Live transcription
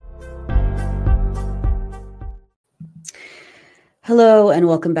Hello and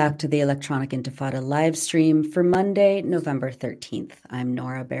welcome back to the Electronic Intifada live stream for Monday, November 13th. I'm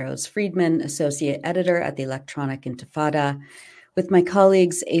Nora Barrows-Friedman, Associate Editor at the Electronic Intifada, with my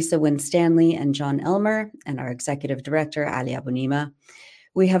colleagues Asa Winstanley and John Elmer, and our Executive Director, Ali Abunimah.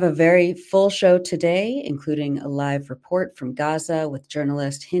 We have a very full show today, including a live report from Gaza with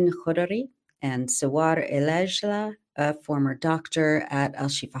journalist Hind Khudari and Sawar Elajla, a former doctor at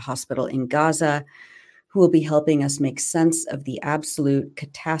Al-Shifa Hospital in Gaza, who will be helping us make sense of the absolute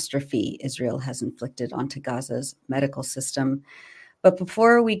catastrophe Israel has inflicted onto Gaza's medical system. But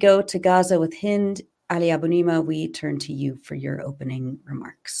before we go to Gaza with Hind, Ali Abunimah, we turn to you for your opening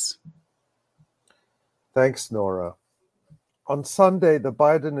remarks. Thanks, Nora. On Sunday, the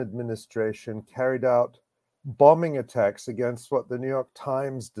Biden administration carried out bombing attacks against what the New York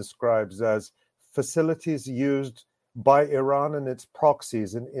Times describes as facilities used by Iran and its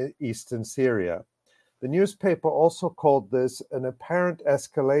proxies in eastern Syria. The newspaper also called this an apparent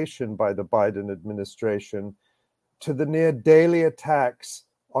escalation by the Biden administration to the near daily attacks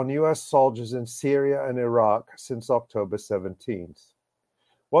on U.S. soldiers in Syria and Iraq since October 17th.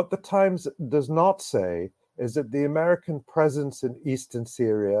 What the Times does not say is that the American presence in eastern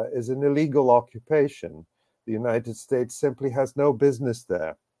Syria is an illegal occupation. The United States simply has no business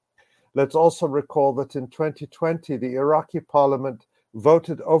there. Let's also recall that in 2020, the Iraqi parliament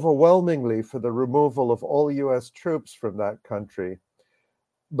voted overwhelmingly for the removal of all U.S. troops from that country.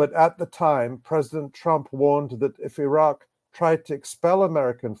 But at the time, President Trump warned that if Iraq tried to expel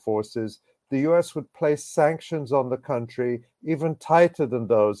American forces, the U.S. would place sanctions on the country even tighter than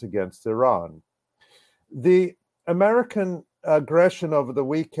those against Iran. The American aggression over the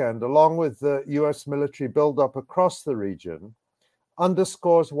weekend, along with the U.S. military buildup across the region,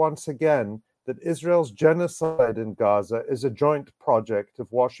 underscores once again that Israel's genocide in Gaza is a joint project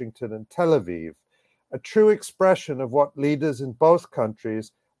of Washington and Tel Aviv, a true expression of what leaders in both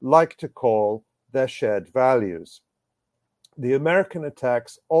countries like to call their shared values. The American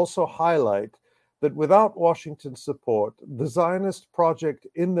attacks also highlight that without Washington's support, the Zionist project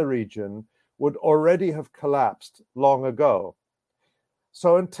in the region would already have collapsed long ago.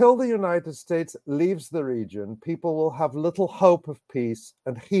 So until the United States leaves the region, people will have little hope of peace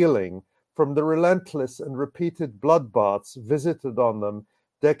and healing from the relentless and repeated bloodbaths visited on them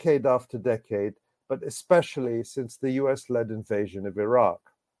decade after decade, but especially since the US-led invasion of Iraq.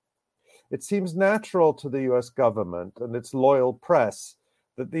 It seems natural to the US government and its loyal press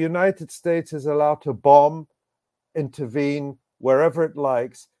that the United States is allowed to bomb, intervene wherever it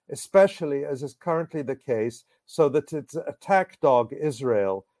likes, especially as is currently the case, so that its attack dog,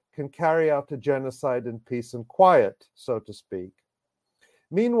 Israel, can carry out a genocide in peace and quiet, so to speak.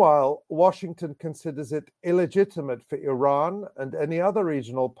 Meanwhile, Washington considers it illegitimate for Iran and any other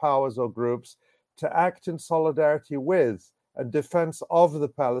regional powers or groups to act in solidarity with and defense of the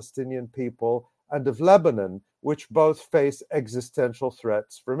Palestinian people and of Lebanon, which both face existential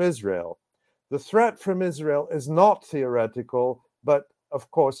threats from Israel. The threat from Israel is not theoretical, but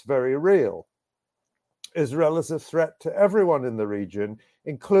of course very real. Israel is a threat to everyone in the region,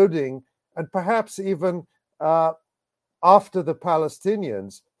 including and perhaps even after the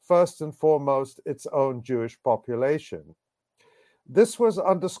Palestinians, first and foremost, its own Jewish population. This was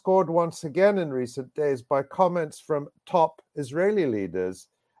underscored once again in recent days by comments from top Israeli leaders.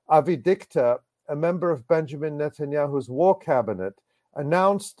 Avi Dichter, a member of Benjamin Netanyahu's war cabinet,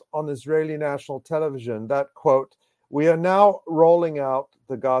 announced on Israeli national television that, quote, "We are now rolling out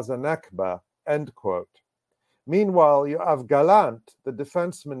the Gaza Nakba," end quote. Meanwhile, Yoav Gallant, the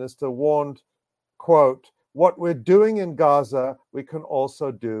defense minister, warned, quote, "What we're doing in Gaza, we can also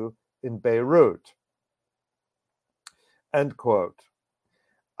do in Beirut," end quote.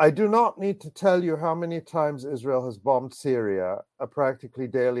 I do not need to tell you how many times Israel has bombed Syria, a practically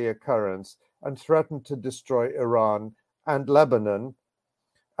daily occurrence, and threatened to destroy Iran and Lebanon,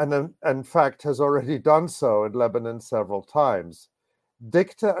 and in fact has already done so in Lebanon several times.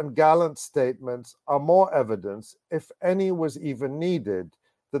 Dichter and Gallant's statements are more evidence, if any was even needed,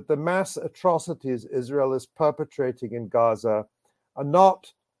 that the mass atrocities Israel is perpetrating in Gaza are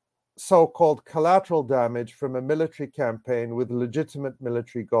not so-called collateral damage from a military campaign with legitimate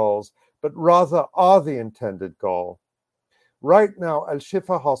military goals, but rather are the intended goal. Right now,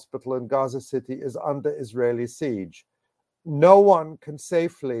 Al-Shifa Hospital in Gaza City is under Israeli siege. No one can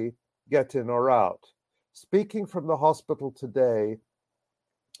safely get in or out. Speaking from the hospital today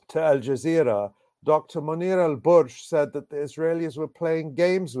to Al Jazeera, Dr. Monir al-Bursh said that the Israelis were playing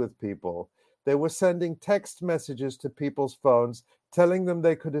games with people. They were sending text messages to people's phones telling them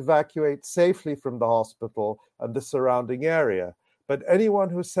they could evacuate safely from the hospital and the surrounding area. but anyone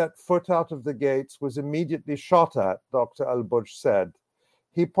who set foot out of the gates was immediately shot at, Dr. Al-Burj said.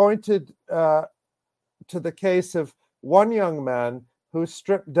 He pointed to the case of one young man who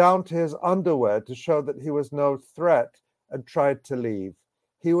stripped down to his underwear to show that he was no threat and tried to leave.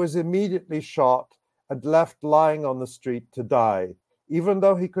 He was immediately shot and left lying on the street to die. Even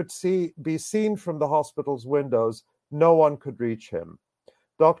though he could be seen from the hospital's windows, no one could reach him.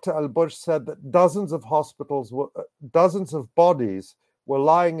 Dr. Al-Burj said that dozens of bodies were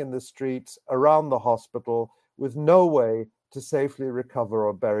lying in the streets around the hospital with no way to safely recover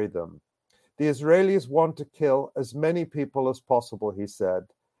or bury them. The Israelis want to kill as many people as possible, he said.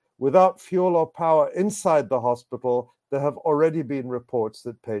 Without fuel or power inside the hospital, there have already been reports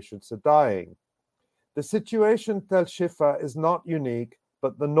that patients are dying. The situation at Tel Shifa is not unique,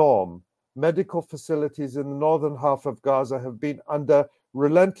 but the norm. Medical facilities in the northern half of Gaza have been under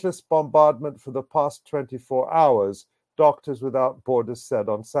relentless bombardment for the past 24 hours, Doctors Without Borders said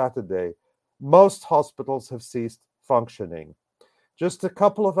on Saturday. Most hospitals have ceased functioning. Just a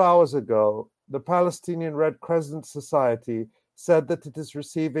couple of hours ago, the Palestinian Red Crescent Society said that it is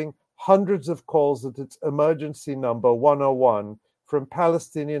receiving hundreds of calls at its emergency number 101 from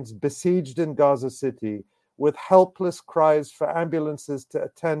Palestinians besieged in Gaza City, with helpless cries for ambulances to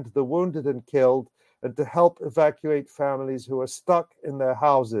attend the wounded and killed and to help evacuate families who are stuck in their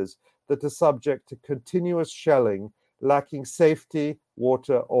houses that are subject to continuous shelling, lacking safety,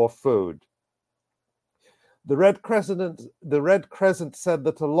 water, or food. The Red Crescent said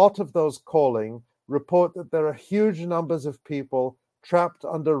that a lot of those calling report that there are huge numbers of people trapped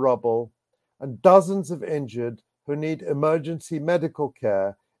under rubble and dozens of injured who need emergency medical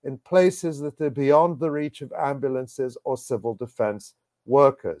care in places that are beyond the reach of ambulances or civil defense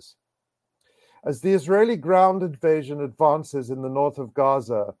workers. As the Israeli ground invasion advances in the north of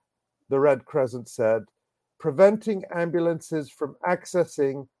Gaza, the Red Crescent said, preventing ambulances from access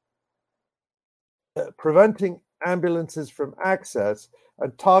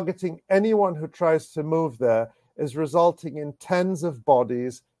and targeting anyone who tries to move there is resulting in tens of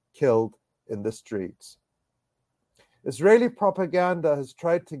bodies killed in the streets. Israeli propaganda has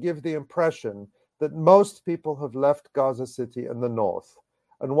tried to give the impression that most people have left Gaza City and the north,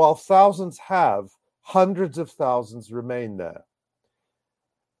 and while thousands have, hundreds of thousands remain there.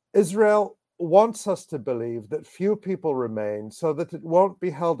 Israel wants us to believe that few people remain so that it won't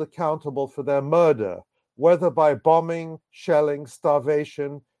be held accountable for their murder, whether by bombing, shelling,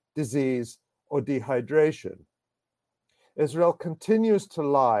 starvation, disease, or dehydration. Israel continues to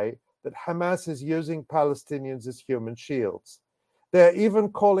lie that Hamas is using Palestinians as human shields. They're even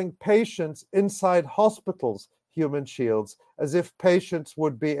calling patients inside hospitals human shields, as if patients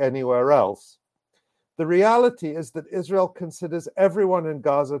would be anywhere else. The reality is that Israel considers everyone in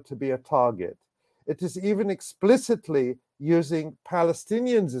Gaza to be a target. It is even explicitly using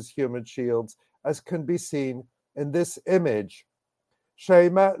Palestinians as human shields, as can be seen in this image.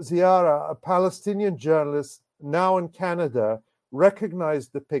 Shaima Ziara, a Palestinian journalist now in Canada,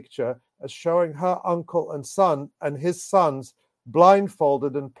 recognized the picture as showing her uncle and his sons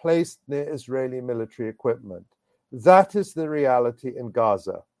blindfolded and placed near Israeli military equipment. That is the reality in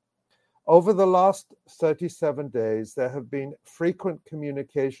Gaza. Over the last 37 days, there have been frequent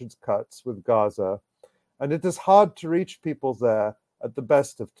communications cuts with Gaza, and it is hard to reach people there at the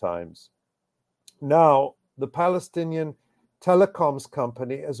best of times. Now, the Palestinian telecoms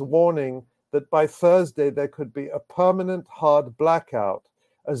company is warning that by Thursday there could be a permanent hard blackout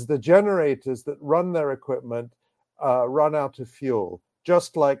as the generators that run their equipment run out of fuel,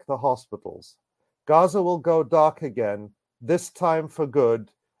 just like the hospitals. Gaza will go dark again, this time for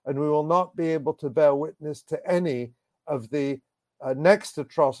good, and we will not be able to bear witness to any of the next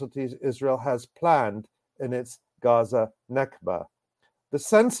atrocities Israel has planned in its Gaza Nakba. The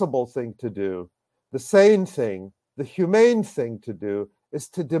sensible thing to do, the sane thing, the humane thing to do is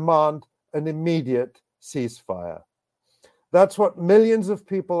to demand an immediate ceasefire. That's what millions of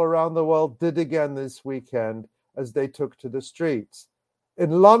people around the world did again this weekend as they took to the streets.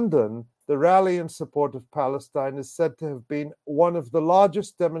 In London, the rally in support of Palestine is said to have been one of the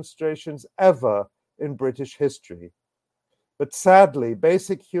largest demonstrations ever in British history. But sadly,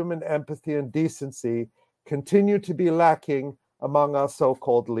 basic human empathy and decency continue to be lacking among our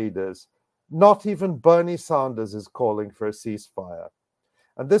so-called leaders. Not even Bernie Sanders is calling for a ceasefire.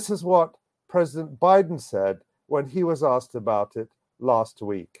 And this is what President Biden said when he was asked about it last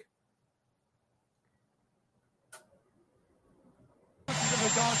week.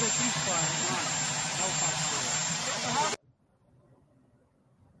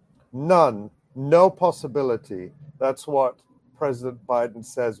 None, no possibility. That's what President Biden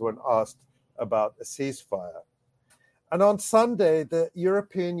says when asked about a ceasefire. And on Sunday, the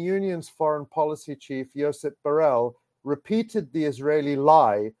European Union's foreign policy chief, Josep Borrell, repeated the Israeli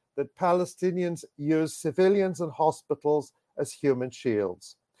lie that Palestinians use civilians and hospitals as human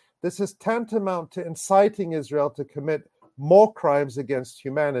shields. This is tantamount to inciting Israel to commit more crimes against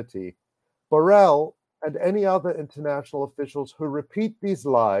humanity. Borrell and any other international officials who repeat these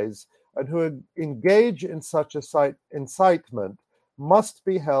lies and who engage in such incitement must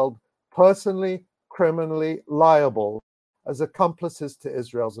be held personally, criminally liable as accomplices to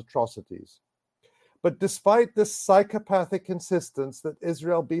Israel's atrocities. But despite this psychopathic insistence that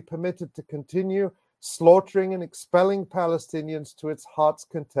Israel be permitted to continue slaughtering and expelling Palestinians to its heart's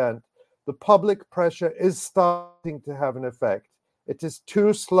content, the public pressure is starting to have an effect. It is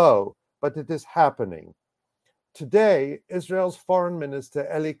too slow, but it is happening. Today, Israel's foreign minister,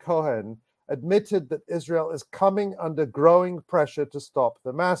 Eli Cohen, admitted that Israel is coming under growing pressure to stop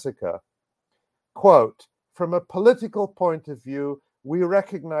the massacre. Quote, "From a political point of view, we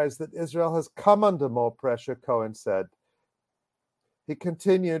recognize that Israel has come under more pressure," Cohen said. He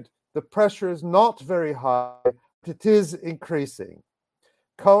continued, "The pressure is not very high, but it is increasing."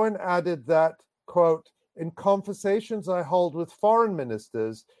 Cohen added that, quote, "In conversations I hold with foreign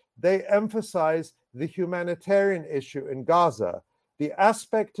ministers, they emphasize the humanitarian issue in Gaza, the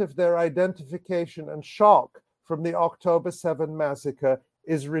aspect of their identification and shock from the October 7 massacre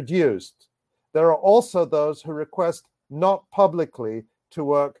is reduced. There are also those who request not publicly to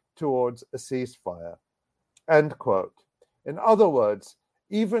work towards a ceasefire." End quote. In other words,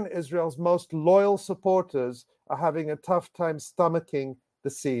 even Israel's most loyal supporters are having a tough time stomaching the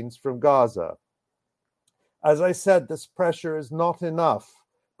scenes from Gaza. As I said, this pressure is not enough,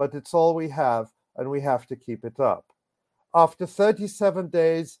 but it's all we have, and we have to keep it up. After 37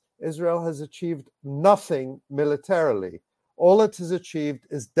 days, Israel has achieved nothing militarily. All it has achieved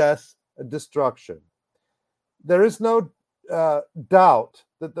is death and destruction. There is no doubt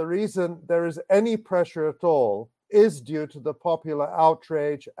that the reason there is any pressure at all is due to the popular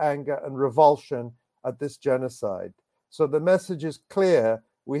outrage, anger, and revulsion at this genocide. So the message is clear.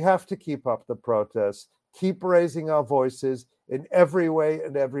 We have to keep up the protests, keep raising our voices in every way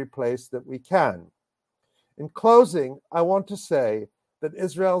and every place that we can. In closing, I want to say that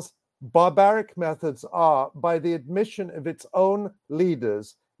Israel's barbaric methods are, by the admission of its own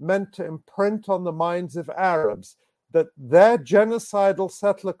leaders, meant to imprint on the minds of Arabs that their genocidal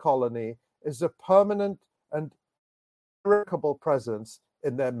settler colony is a permanent and irrevocable presence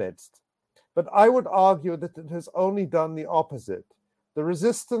in their midst. But I would argue that it has only done the opposite. The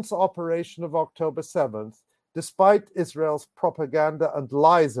resistance operation of October 7th, despite Israel's propaganda and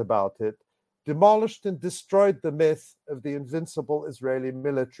lies about it, demolished and destroyed the myth of the invincible Israeli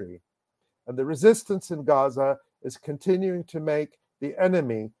military. And the resistance in Gaza is continuing to make the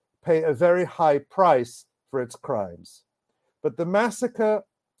enemy pay a very high price for its crimes. But the massacre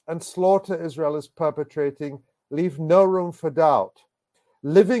and slaughter Israel is perpetrating leave no room for doubt.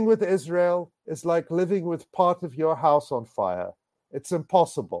 Living with Israel is like living with part of your house on fire. It's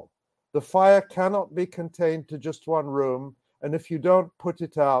impossible. The fire cannot be contained to just one room, and if you don't put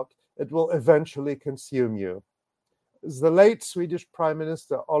it out, it will eventually consume you. As the late Swedish Prime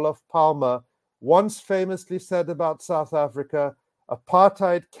Minister Olof Palme once famously said about South Africa,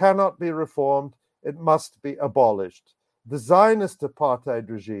 apartheid cannot be reformed, it must be abolished. The Zionist apartheid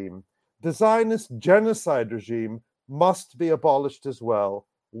regime, the Zionist genocide regime must be abolished as well,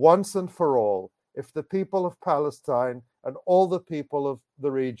 once and for all, if the people of Palestine and all the people of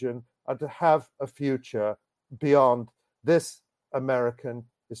the region are to have a future beyond this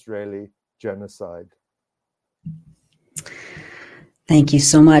American-Israeli genocide. Thank you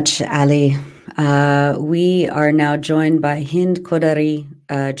so much, Ali. We are now joined by Hind Kodari,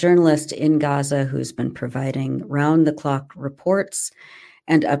 a journalist in Gaza who's been providing round-the-clock reports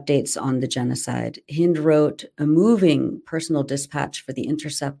and updates on the genocide. Hind wrote a moving personal dispatch for The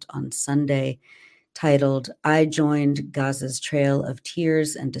Intercept on Sunday titled, "I Joined Gaza's Trail of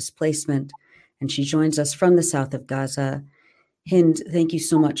Tears and Displacement," and she joins us from the south of Gaza. Hind, thank you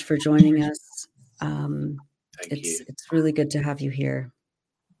so much for joining us. It's really good to have you here.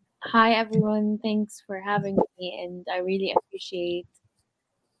 Hi, everyone. Thanks for having me, and I really appreciate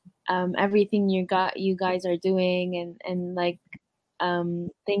everything you guys are doing, and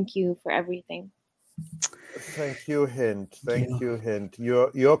thank you for everything. Thank you, Hind. Thank you, Hind.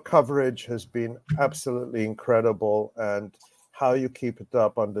 Your coverage has been absolutely incredible, and how you keep it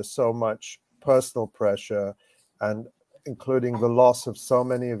up under so much personal pressure, and including the loss of so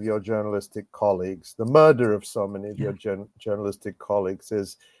many of your journalistic colleagues, the murder of so many of your journalistic colleagues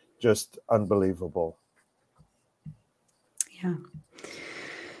is just unbelievable. Yeah.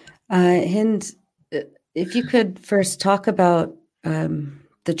 Hind, If you could first talk about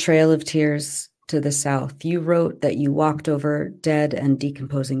the Trail of Tears to the south. You wrote that you walked over dead and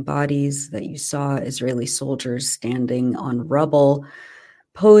decomposing bodies, that you saw Israeli soldiers standing on rubble,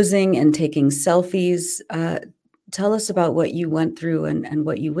 posing and taking selfies. Tell us about what you went through and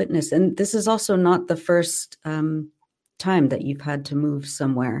what you witnessed. And this is also not the first time that you've had to move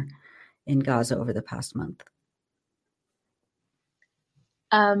somewhere in Gaza over the past month.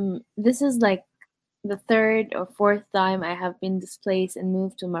 This is like the third or fourth time I have been displaced and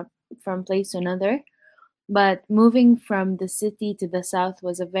moved from place to another. But moving from the city to the south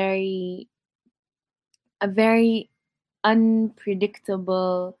was a very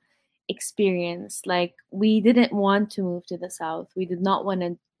unpredictable experience. Like, we didn't want to move to the south. We did not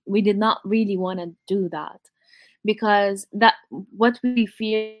really want to do that, because that what we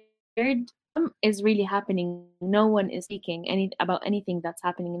feared is really happening. No one is speaking about anything that's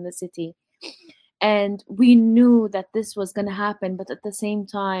happening in the city. And we knew that this was going to happen, but at the same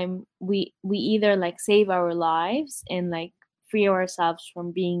time, we either like save our lives and like free ourselves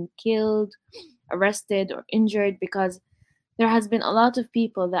from being killed, arrested, or injured, because there has been a lot of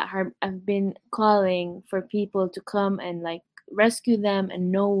people that have been calling for people to come and like rescue them,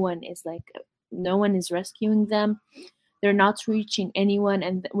 and no one is rescuing them. They're not reaching anyone,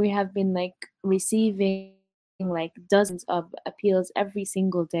 and we have been like receiving like dozens of appeals every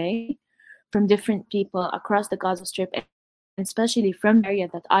single day from different people across the Gaza Strip, and especially from the area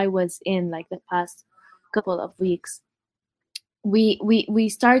that I was in like the past couple of weeks. We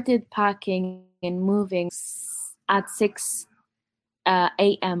started packing and moving at 6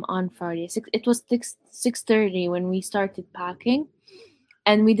 a.m. on Friday. It was 6:30 when we started packing,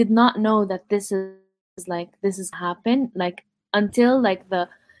 and we did not know that this is happen, like, until like the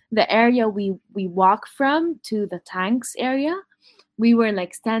area we walk from to the tanks area. We were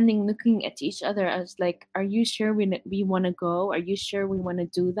like standing looking at each other as like, are you sure we want to go? Are you sure we want to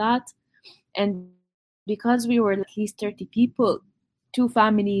do that? And because we were at least 30 people, two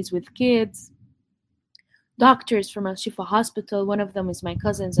families with kids, doctors from Al Shifa Hospital, one of them is my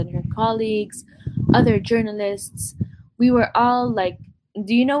cousins and her colleagues, other journalists. We were all like,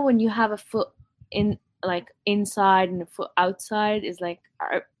 do you know when you have a foot in like inside and a foot outside, is like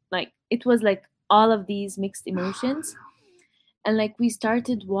it was like all of these mixed emotions. And like we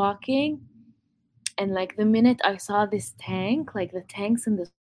started walking, and like the minute I saw this tank, like the tanks in the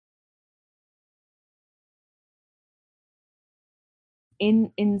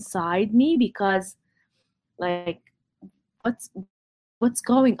inside me, because like, what's what's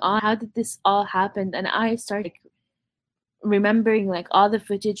going on? How did this all happen? And I started like, remembering like all the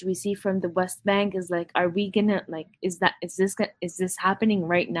footage we see from the West Bank, is like, are we gonna like, is this happening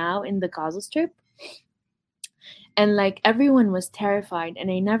right now in the Gaza Strip? And like everyone was terrified,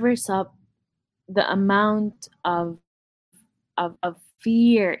 and I never saw the amount of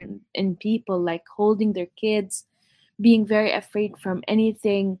fear in people, like holding their kids, being very afraid from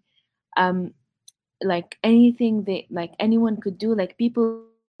anything, um like anything they like anyone could do. Like people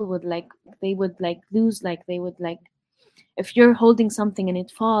would like, they would like lose, like they would like, if you're holding something and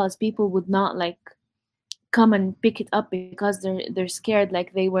it falls, people would not like come and pick it up because they're scared.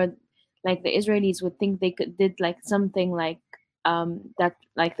 Like they would, like the Israelis would think they could did like something like that,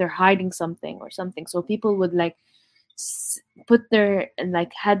 like they're hiding something or something. So people would like put their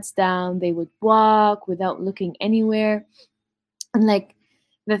like heads down. They would walk without looking anywhere. And like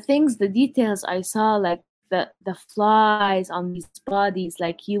the details I saw, like the flies on these bodies,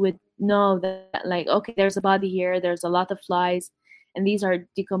 like you would know that like, okay, there's a body here, there's a lot of flies, and these are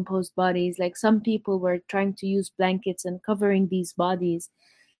decomposed bodies. Like some people were trying to use blankets and covering these bodies,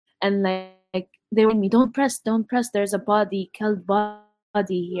 and like they were telling me, don't press, there's a body, killed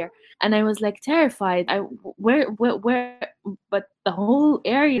body here. And I was like terrified. Where, but the whole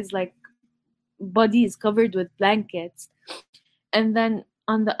area is like bodies covered with blankets. And then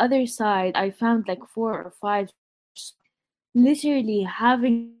on the other side, I found like four or five literally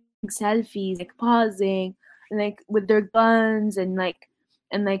having selfies, like pausing, like with their guns, and like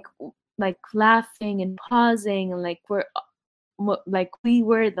laughing and pausing, and like like we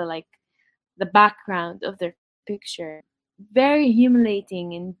were the background of their picture. Very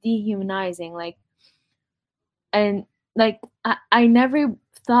humiliating and dehumanizing. Like, and like I never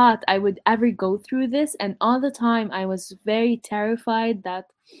thought I would ever go through this, and all the time I was very terrified that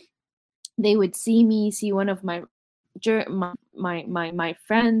they would see one of my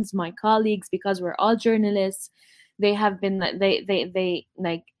friends, my colleagues, because we're all journalists. They have been like, they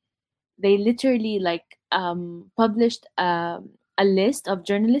like, they literally like published a list of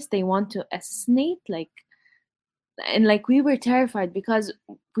journalists they want to assassinate, like and like we were terrified because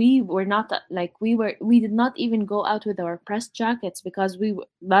we were not we did not even go out with our press jackets because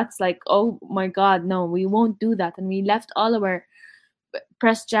that's like, oh my god, no, we won't do that. And we left all our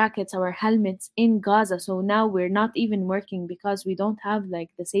press jackets, our helmets in Gaza. So now we're not even working because we don't have like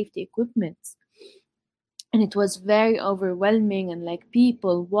the safety equipment. And it was very overwhelming, and like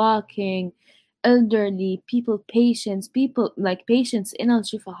people walking, elderly people, patients in Al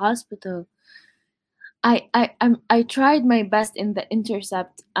Shifa hospital. I tried my best in the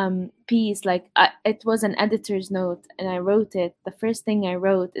Intercept piece. Like it was an editor's note, and I wrote it. The first thing I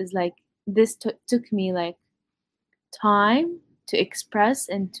wrote is like, this took me like time to express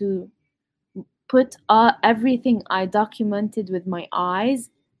and to put everything I documented with my eyes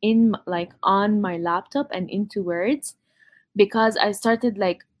in like on my laptop and into words, because I started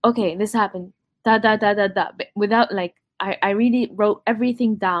like, okay, this happened, da da da da da, but without like, I really wrote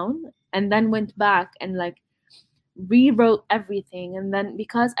everything down and then went back and like rewrote everything. And then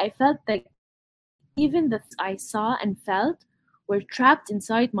because I felt like even the things I saw and felt were trapped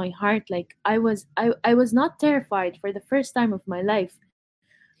inside my heart. Like I was not terrified for the first time of my life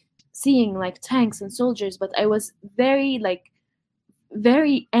seeing like tanks and soldiers, but I was very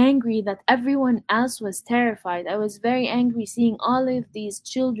angry that everyone else was terrified. I was very angry seeing all of these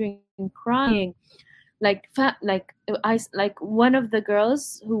children crying. Like one of the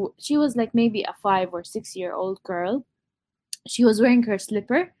girls, who she was like maybe a 5 or 6 year old girl, she was wearing her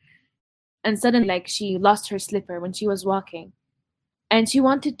slipper, and suddenly like she lost her slipper when she was walking, and she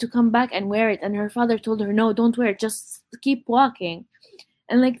wanted to come back and wear it, and her father told her, no, don't wear it, just keep walking.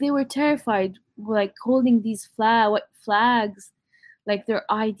 And like they were terrified, like holding these flags, like their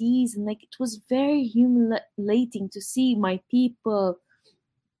IDs, and like it was very humiliating to see my people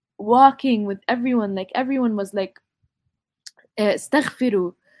walking with everyone. Like everyone was like,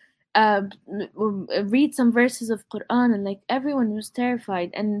 استغفروا, read some verses of Quran, and like everyone was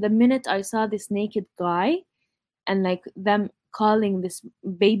terrified. And the minute I saw this naked guy, and like them calling this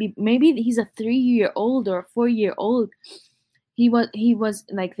baby, maybe he's a 3-year-old or a 4-year-old, he was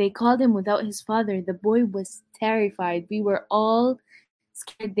like, they called him without his father. The boy was terrified. We were all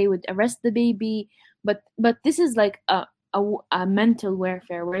scared they would arrest the baby. But this is like a mental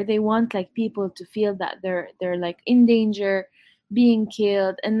warfare where they want like people to feel that they're like in danger, being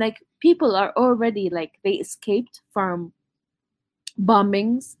killed. And like people are already like, they escaped from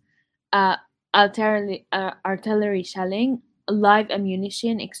bombings, uh artillery shelling, live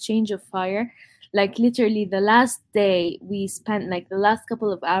ammunition, exchange of fire. Like literally the last day we spent, like the last couple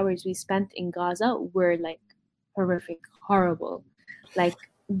of hours we spent in Gaza were like horrific, horrible. Like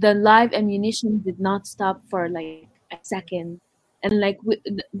the live ammunition did not stop for like a second. And like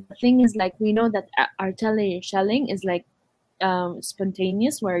the thing is, like, we know that artillery shelling is like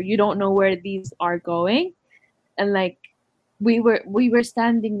spontaneous, where you don't know where these are going. And like we were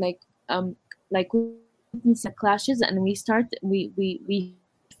standing like we were witnessing clashes, and we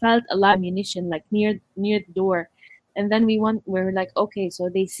felt a lot of ammunition like near the door. And then we're like, okay, so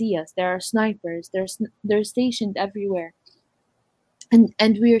they see us, there are snipers, they're stationed everywhere.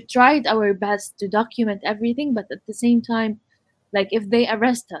 And we tried our best to document everything, but at the same time, like, if they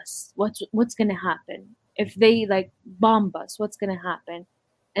arrest us, what's gonna happen? If they like bomb us, what's gonna happen?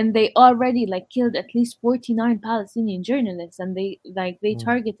 And they already like killed at least 49 Palestinian journalists, and they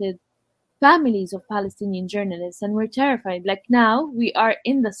targeted families of Palestinian journalists, and we're terrified. Like now we are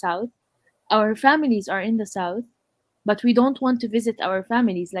in the south, our families are in the south, but we don't want to visit our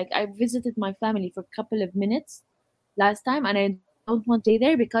families. Like I visited my family for a couple of minutes last time, and I don't want to stay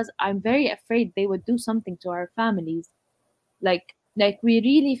there because I'm very afraid they would do something to our families. Like we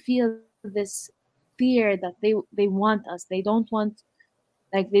really feel this fear that they want us. They don't want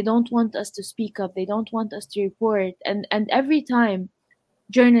us to speak up. They don't want us to report. And every time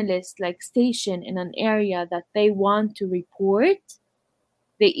journalists like station in an area that they want to report,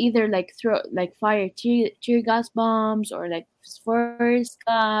 they either like fire tear gas bombs, or like phosphorus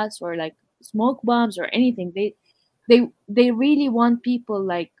gas, or like smoke bombs, or anything. They really want people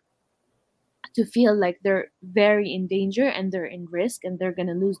like to feel like they're very in danger and they're in risk and they're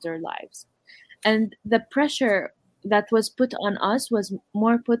gonna lose their lives. And the pressure that was put on us was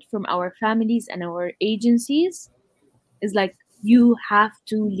more put from our families and our agencies, is like, you have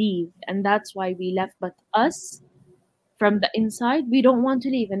to leave. And that's why we left. But us, from the inside, we don't want to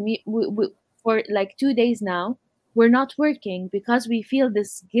leave. And we for like 2 days now, we're not working because we feel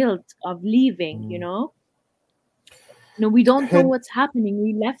this guilt of leaving, no, we don't know what's happening.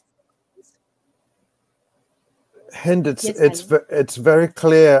 We left. Hind, Yes, it's very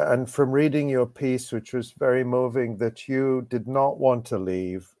clear, and from reading your piece, which was very moving, that you did not want to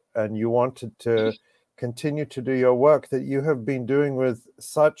leave, and you wanted to continue to do your work that you have been doing with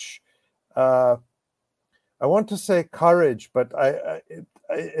such, I want to say courage, but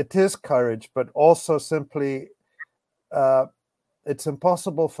it is courage, but also simply, it's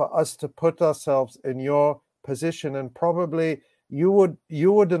impossible for us to put ourselves in your position, and probably you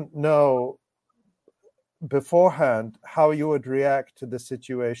wouldn't know beforehand how you would react to the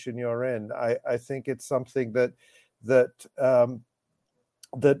situation you're in. I think it's something that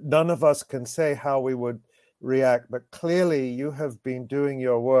none of us can say how we would react, but clearly you have been doing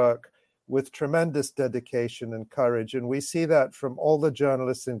your work with tremendous dedication and courage, and we see that from all the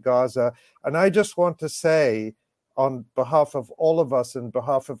journalists in Gaza. And I just want to say, on behalf of all of us and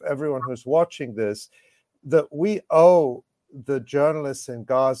behalf of everyone who's watching this, that we owe the journalists in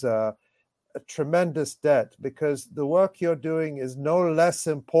Gaza a tremendous debt, because the work you're doing is no less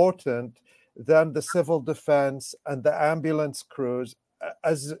important than the civil defense and the ambulance crews,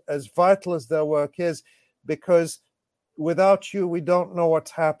 as vital as their work is, because without you, we don't know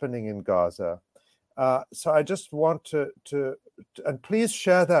what's happening in Gaza. So I just want to and please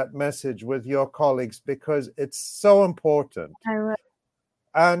share that message with your colleagues, because it's so important. I will.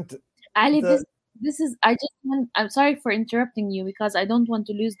 And Ali, this is, I just want, I'm sorry for interrupting you, because I don't want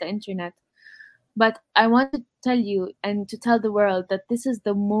to lose the internet. But I want to tell you and to tell the world that this is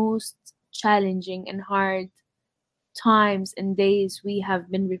the most challenging and hard times and days we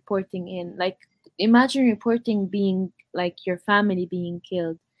have been reporting in. Like, imagine reporting being like your family being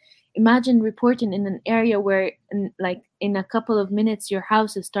killed. Imagine reporting in an area where, in a couple of minutes, your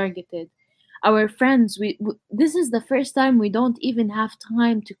house is targeted. Our friends, this is the first time we don't even have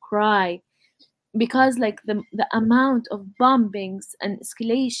time to cry, because like the amount of bombings and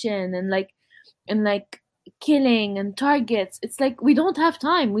escalation and killing and targets, it's like we don't have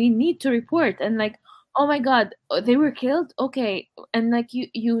time. We need to report, and like, oh my god, they were killed, okay, and like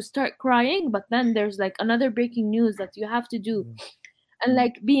you start crying, but then there's like another breaking news that you have to do. And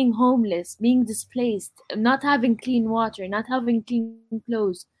like being homeless, being displaced, not having clean water, not having clean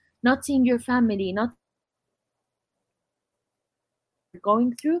clothes, not seeing your family, not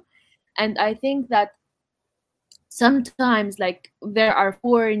going through. And I think that sometimes, like, there are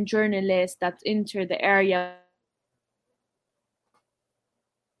foreign journalists that enter the area.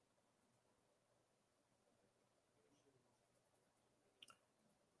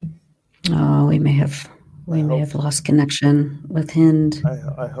 Oh, we may have lost connection with Hind.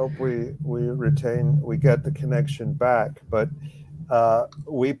 I hope we get the connection back. But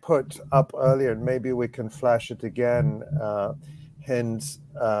we put up earlier, and maybe we can flash it again, Hind's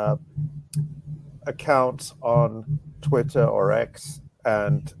accounts on Twitter or X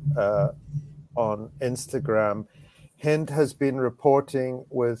and on Instagram. Hind has been reporting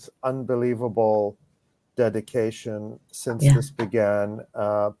with unbelievable dedication since this began,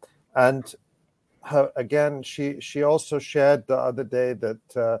 and again, she also shared the other day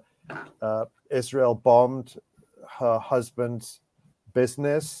that Israel bombed her husband's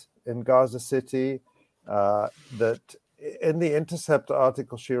business in Gaza City. That in the Intercept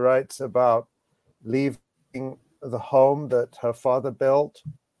article, she writes about leaving the home that her father built,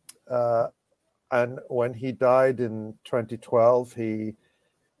 and when he died in 2012, he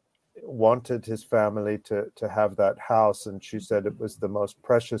wanted his family to have that house, and she said it was the most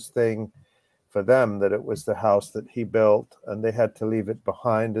precious thing for them, that it was the house that he built, and they had to leave it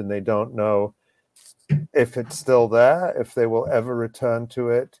behind, and they don't know if it's still there, if they will ever return to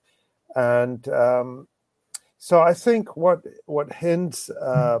it. And so I think what Hind's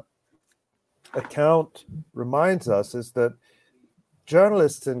account reminds us is that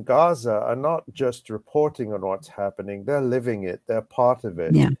journalists in Gaza are not just reporting on what's happening, they're living it, they're part of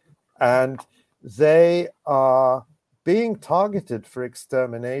it. Yeah. And they are being targeted for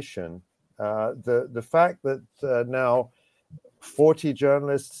extermination. The fact that now 40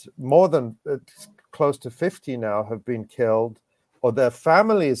 journalists, more than close to 50 now, have been killed, or their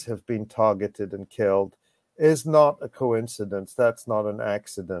families have been targeted and killed, is not a coincidence. That's not an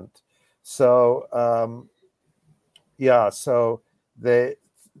accident. So, so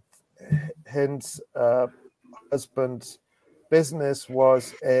Hind's husband's business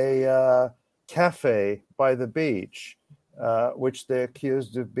was a cafe by the beach, which they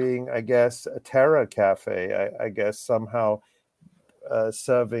accused of being, I guess, a terror cafe. I guess somehow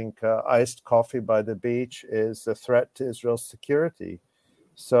serving iced coffee by the beach is a threat to Israel's security.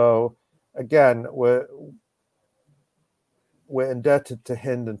 So again, we're indebted to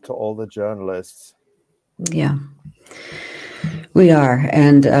Hind and to all the journalists. Yeah, we are,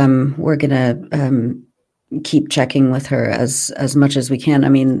 and we're gonna keep checking with her as much as we can. I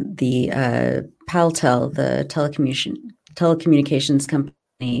mean, the Paltel, the telecommunications company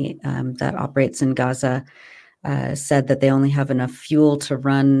that operates in Gaza said that they only have enough fuel to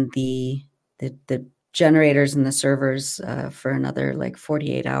run the generators and the servers for another like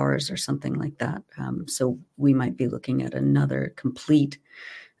 48 hours or something like that. So we might be looking at another complete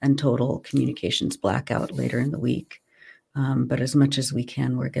and total communications blackout later in the week. But as much as we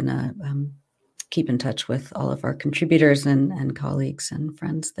can, we're going to keep in touch with all of our contributors and colleagues and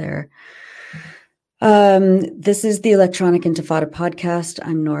friends there. This is the Electronic Intifada podcast.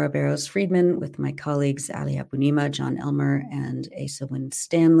 I'm Nora Barrows-Friedman with my colleagues Ali Abunimah, John Elmer, and Asa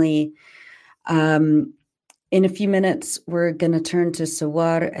Winstanley. In a few minutes, we're going to turn to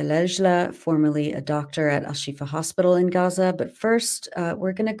Sawar El-Ejla, formerly a doctor at Al-Shifa Hospital in Gaza. But first,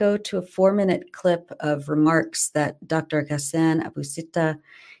 we're going to go to a 4-minute clip of remarks that Dr. Ghassan Abu Sitta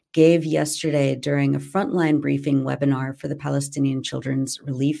gave yesterday during a frontline briefing webinar for the Palestinian Children's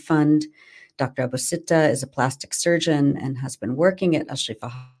Relief Fund. Dr. Abu Sitta is a plastic surgeon and has been working at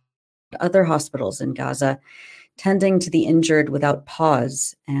Al-Shifa and other hospitals in Gaza, tending to the injured without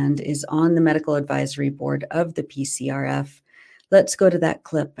pause, and is on the medical advisory board of the PCRF. Let's go to that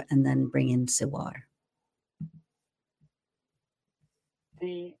clip and then bring in Sawar.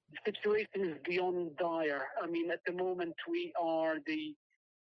 The situation is beyond dire. I mean, at the moment, we are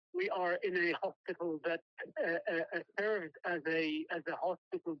in a hospital that served as a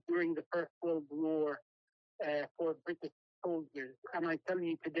hospital during the First World War for British soldiers. And I tell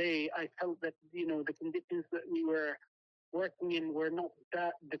you today, I felt that, the conditions that we were working in were not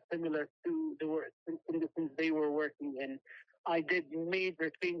that dissimilar to the conditions they were working in. I did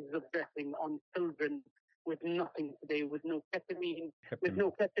major changes of dressing on children with nothing today, with no ketamine,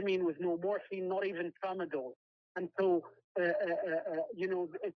 with no morphine, not even tramadol. And so,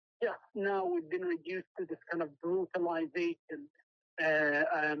 it's just now we've been reduced to this kind of brutalization.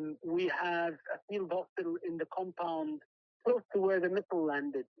 We have a field hospital in the compound close to where the missile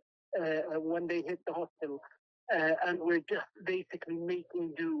landed when they hit the hospital. And we're just basically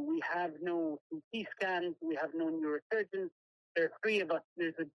making do. We have no CT scans, we have no neurosurgeons. There are 3 of us.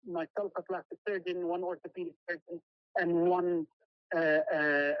 There's myself, a plastic surgeon, 1 orthopedic surgeon, and 1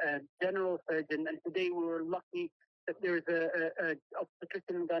 general surgeon. And today we were lucky that there's a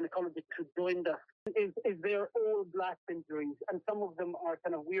obstetrician and gynecologist who joined us. They're all blast injuries, and some of them are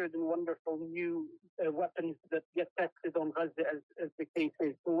kind of weird and wonderful new weapons that get tested on Gaza as the case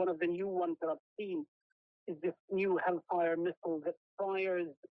is. So one of the new ones that I've seen is this new Hellfire missile that fires,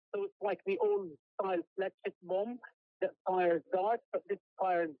 so it's like the old style flechette bomb that fires darts, but this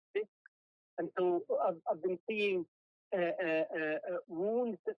fires discs. And so I've been seeing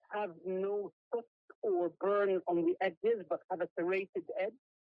wounds that have no soot or burn on the edges, but have a serrated edge.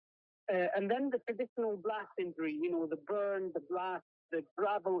 And then the traditional blast injury, the burn, the blast, the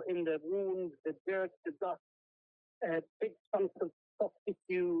gravel in the wounds, the dirt, the dust, big chunks of soft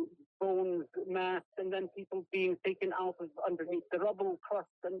tissue, bones, mass, and then people being taken out of underneath the rubble, crushed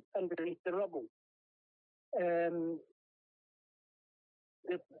underneath the rubble.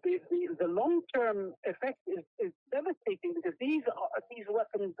 The long-term effect is devastating, because these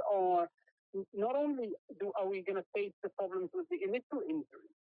weapons are not only are we going to face the problems with the initial injury,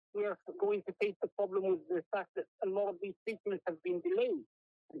 we are going to face the problem with the fact that a lot of these treatments have been delayed.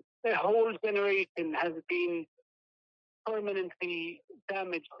 The whole generation has been permanently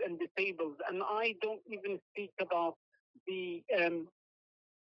damaged and disabled, and I don't even speak about the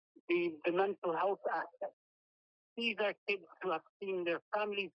mental health aspect. These are kids who have seen their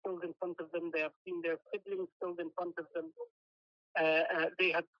families killed in front of them. They have seen their siblings killed in front of them.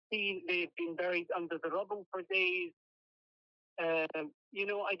 They've been buried under the rubble for days.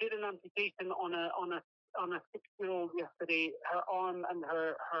 I did an amputation on a 6-year-old yesterday, her arm and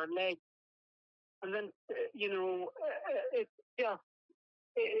her leg, and then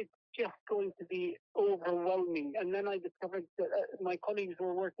it's just going to be overwhelming. And then I discovered that my colleagues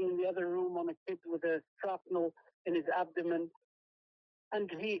were working in the other room on a kid with a shrapnel in his abdomen, and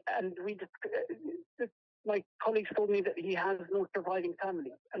my colleagues told me that he has no surviving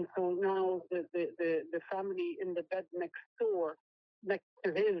family, and so now the family in the bed next door, next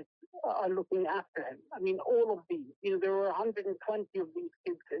to his, are looking after him. I mean, all of these. There were 120 of these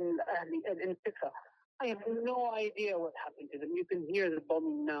kids in Sifa. I have no idea what happened to them. You can hear the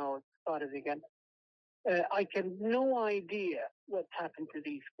bombing now. It started again. I have no idea what happened to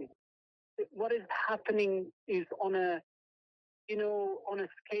these kids. What is happening is on a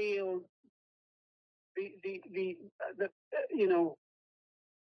scale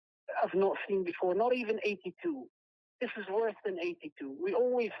I've not seen before. Not even 82. This is worse than 82. We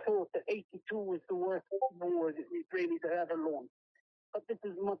always thought that 82 was the worst war that the Israelis had ever launched, but this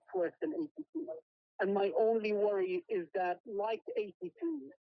is much worse than 82. And my only worry is that, like 82,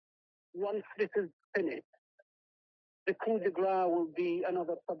 once this is finished, the coup de grace will be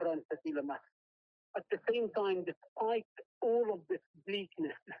another Sabra and Fatila mass. At the same time, despite all of this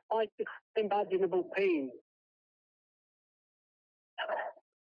bleakness, despite this imaginable pain,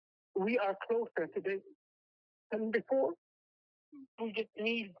 we are closer today than before. We just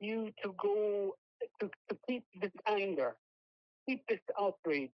need you to go to keep this anger, keep this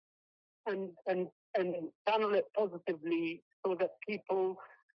outrage, and channel it positively so that people,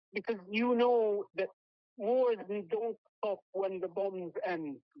 because you know that wars don't stop when the bombs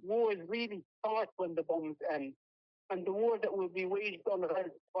end. Wars really start when the bombs end. And the war that will be waged on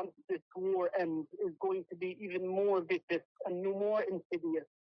Gaza once this war ends is going to be even more vicious and more insidious,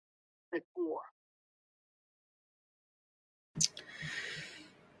 this war.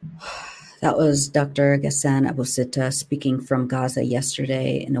 That was Dr. Ghassan Abu Sitta speaking from Gaza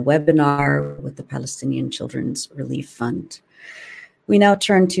yesterday in a webinar with the Palestinian Children's Relief Fund. We now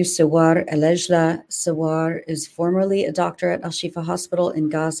turn to Sawar Elejla. Sawar is formerly a doctor at Al-Shifa Hospital in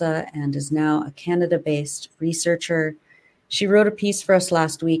Gaza and is now a Canada-based researcher. She wrote a piece for us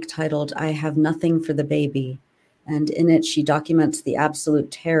last week titled, "I Have Nothing for the Baby," and in it she documents the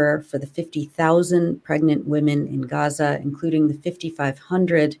absolute terror for the 50,000 pregnant women in Gaza, including the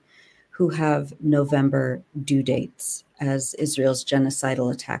 5,500 who have November due dates as Israel's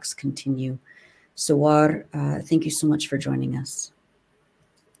genocidal attacks continue. Sawar, thank you so much for joining us.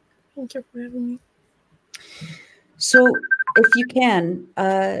 Thank you for having me. So, if you can,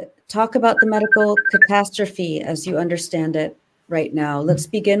 talk about the medical catastrophe as you understand it right now. Let's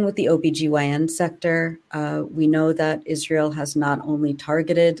begin with the OBGYN sector. We know that Israel has not only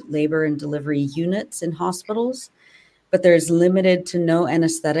targeted labor and delivery units in hospitals, but there's limited to no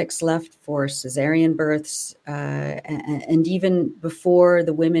anesthetics left for cesarean births. And even before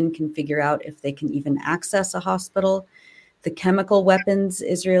the women can figure out if they can even access a hospital, the chemical weapons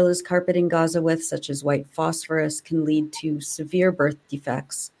Israel is carpeting Gaza with, such as white phosphorus, can lead to severe birth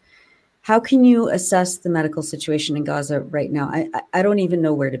defects. How can you assess the medical situation in Gaza right now? I don't even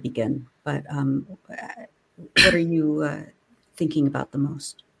know where to begin, but what are you thinking about the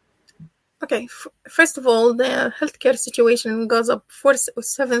most? Okay, first of all, the healthcare situation in Gaza before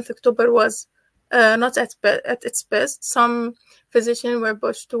 7th October was not at its best. Some physicians were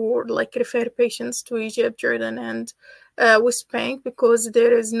pushed to refer patients to Egypt, Jordan, and West Bank because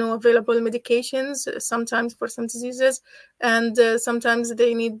there is no available medications, sometimes for some diseases, and sometimes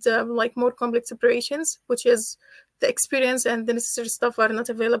they need more complex operations, which is the experience and the necessary stuff are not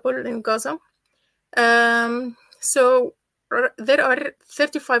available in Gaza. So there are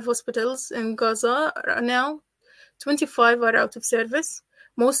 35 hospitals in Gaza now. 25 are out of service,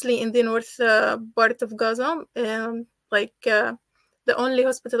 mostly in the north part of Gaza. The only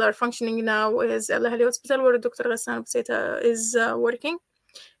hospital are functioning now is Al Ahli Hospital, where Dr. Ghassan Abu Sitta is working.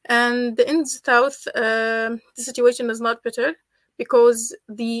 And in the south, the situation is not better because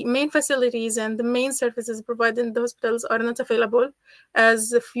the main facilities and the main services provided in the hospitals are not available,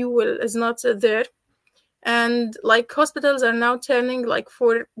 as the fuel is not there. And hospitals are now turning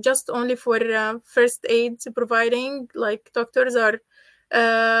for just only for first aid providing. Doctors are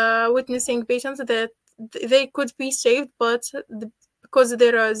witnessing patients that they could be saved, but because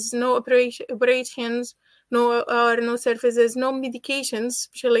there is no operations, no services, no medications,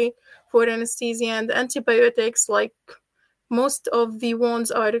 especially for anesthesia and antibiotics. Most of the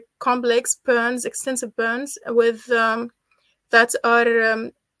wounds are complex burns, extensive burns with that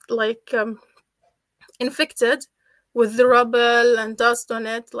are infected with the rubble and dust on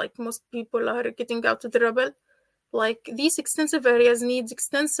it. Most people are getting out of the rubble. These extensive areas need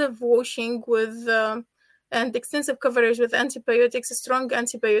extensive washing with and extensive coverage with antibiotics, strong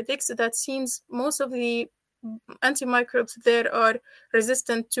antibiotics that seems most of the antimicrobes there are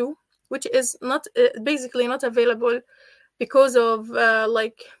resistant to, which is not basically not available because of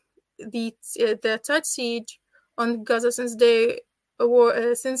the tight siege on Gaza since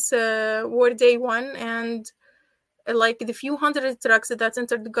war day one, and the few hundred trucks that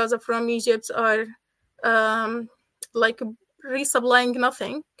entered Gaza from Egypt are resupplying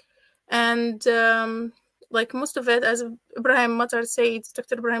nothing, and most of it, as Ibrahim Matar said,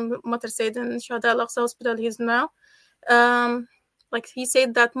 Dr. Ibrahim Matar said in Shuhada Al-Aqsa Hospital he's now, he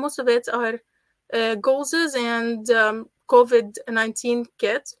said that most of it are gauzes and COVID-19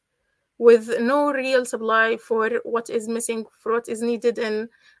 kits with no real supply for what is missing, for what is needed in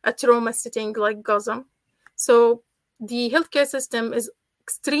a trauma setting like Gaza. So the healthcare system is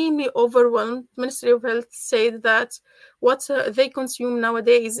extremely overwhelmed. Ministry of Health said that what they consume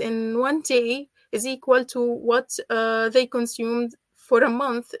nowadays in one day is equal to what they consumed for a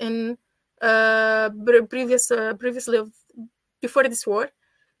month in previously before this war.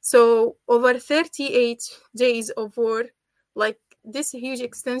 So over 38 days of war, like this huge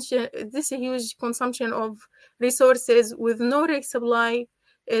consumption of resources with no resupply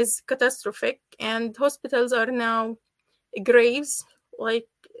is catastrophic, and hospitals are now graves. Like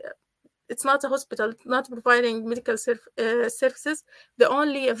it's not a hospital, not providing medical services. The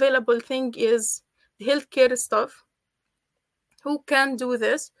only available thing is healthcare staff who can do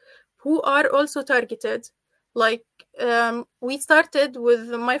this, who are also targeted. Like we started with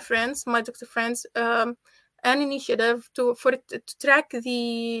my friends, my doctor friends, an initiative to track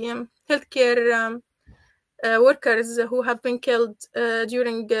the healthcare workers who have been killed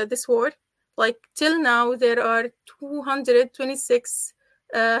during this war. Like till now, there are 226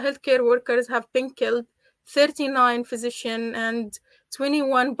 healthcare workers have been killed, 39 physicians and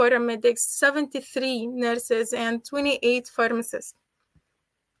 21 paramedics, 73 nurses, and 28 pharmacists.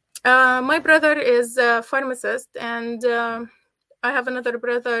 My brother is a pharmacist, and I have another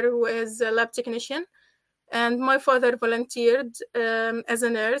brother who is a lab technician. And my father volunteered as a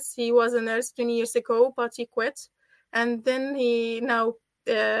nurse. He was a nurse 20 years ago, but he quit. And then he now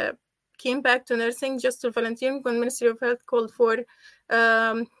came back to nursing just to volunteer when Ministry of Health called for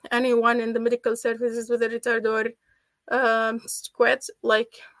anyone in the medical services with a retired or quit.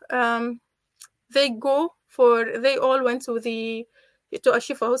 Like they all went to a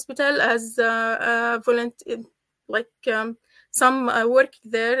Shifa hospital as volunteer, like some work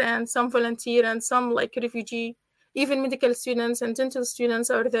there and some volunteer and some like refugee, even medical students and dental students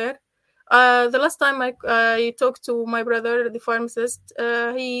are there. The last time I talked to my brother, the pharmacist,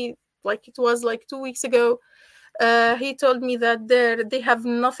 it was like 2 weeks ago. He told me that they have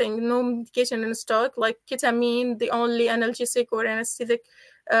nothing, no medication in stock, like ketamine, the only analgesic or anesthetic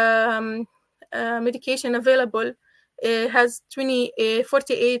medication available. Has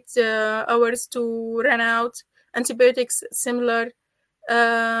 48 hours to run out. Antibiotics similar,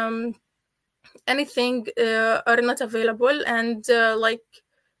 anything are not available, and like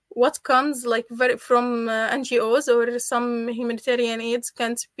what comes like from NGOs or some humanitarian aids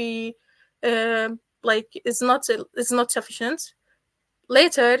can't be is not sufficient.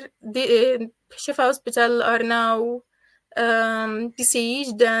 Later, the Shifa Hospital are now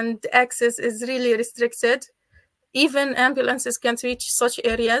besieged and access is really restricted. Even ambulances can't reach such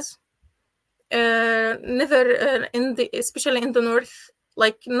areas. Neither especially in the north,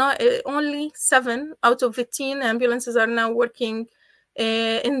 like not only 7 out of 15 ambulances are now working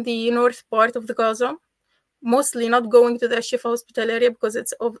in the north part of the Gaza, mostly not going to the Shifa Hospital area because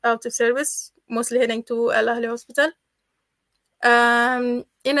it's out of service, mostly heading to Al Ahli Hospital.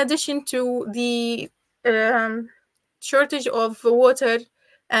 In addition to the shortage of water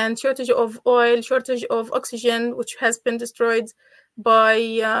and shortage of oil, shortage of oxygen, which has been destroyed by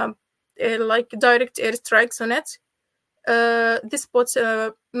like direct airstrikes on it. This puts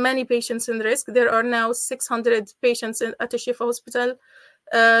many patients in risk. There are now 600 patients at the Shifa Hospital,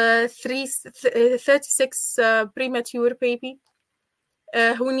 36 premature baby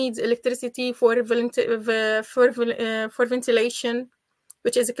who needs electricity for ventilation,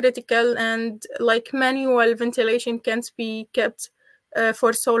 which is critical, and like manual ventilation can't be kept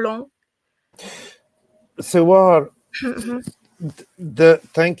for so long. Sawar,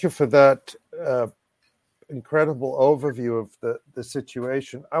 thank you for that incredible overview of the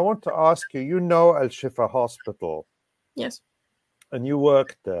situation. I want to ask you, you know Al Shifa Hospital. Yes. And you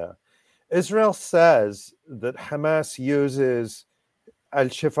worked there. Israel says that Hamas uses Al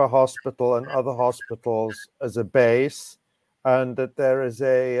Shifa Hospital and other hospitals as a base, and that there is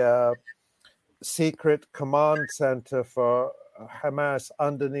a secret command center for Hamas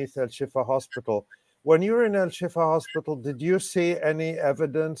underneath Al Shifa Hospital. When you were in Al Shifa Hospital, did you see any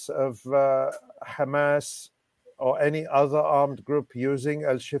evidence of Hamas or any other armed group using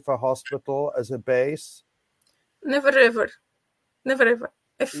Al Shifa Hospital as a base? Never ever.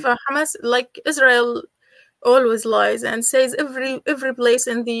 If Hamas, like Israel, always lies and says every place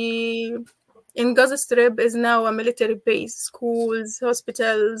in Gaza Strip is now a military base, schools,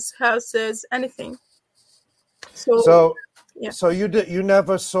 hospitals, houses, anything. So you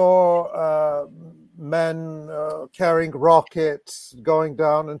never saw men carrying rockets going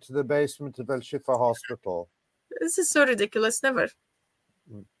down into the basement of Al Shifa Hospital? This is so ridiculous. Never.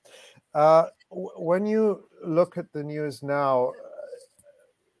 When you look at the news now,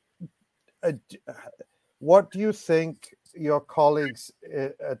 what do you think your colleagues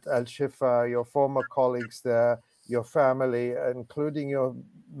at Al Shifa, your former colleagues there, your family, including your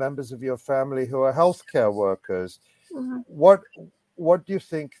members of your family who are healthcare workers, what what do you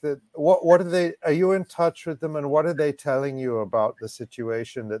think that what are they? Are you in touch with them, and what are they telling you about the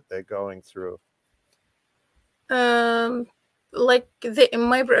situation that they're going through? Like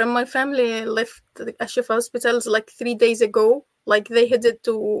my family left Ashraf hospitals like 3 days ago. Like they headed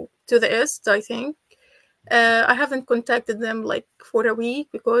to the east, I think. I haven't contacted them like for a week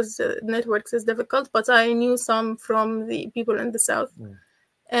because networks is difficult, but I knew some from the people in the south.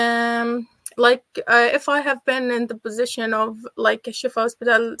 Like if I have been in the position of like a Shifa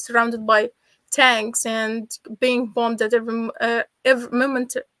hospital surrounded by tanks and being bombed at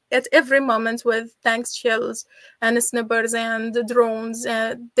every moment with tanks, shells, and snipers and drones,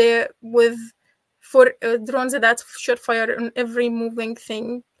 there with for drones that shoot fire on every moving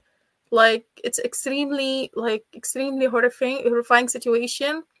thing. Like it's extremely horrifying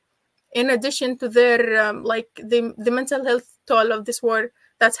situation. In addition to their like the mental health toll of this war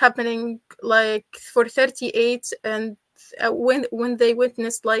that's happening like for 38, and when they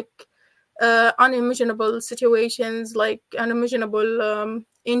witnessed like unimaginable situations, like unimaginable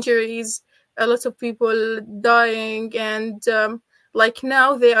injuries, a lot of people dying, and like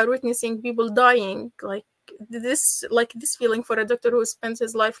now they are witnessing people dying. This feeling for a doctor who spends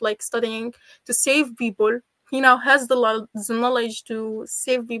his life like studying to save people. He now has the knowledge to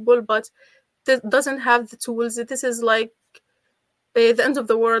save people, but doesn't have the tools. This is like the end of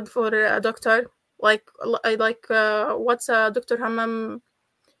the world for a doctor. Like what Dr. Hammam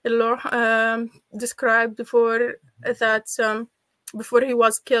described before that before he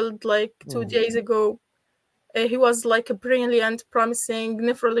was killed like 2 days ago. He was like a brilliant, promising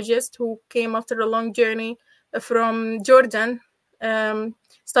nephrologist who came after a long journey from Jordan,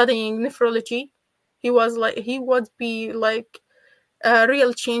 studying nephrology. He would be like a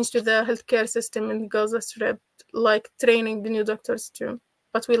real change to the healthcare system in Gaza Strip, like training the new doctors too.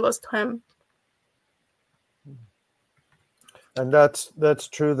 But we lost him. And that's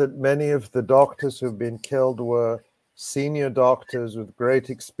true that many of the doctors who've been killed were senior doctors with great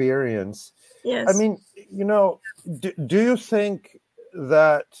experience. Yes. I mean, do you think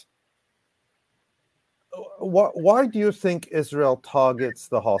that why do you think Israel targets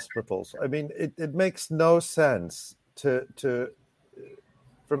the hospitals? I mean, it makes no sense to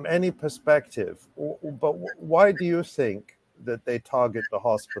from any perspective. But why do you think that they target the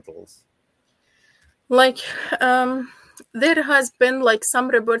hospitals? Like, there has been like some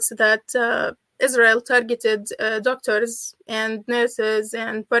reports that Israel targeted doctors and nurses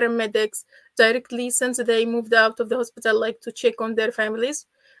and paramedics directly since they moved out of the hospital, like to check on their families.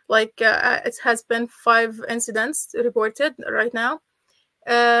 Like it has been 5 incidents reported right now.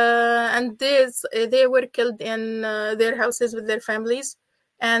 And they were killed in their houses with their families.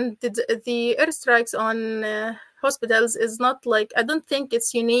 And the airstrikes on hospitals is not like, I don't think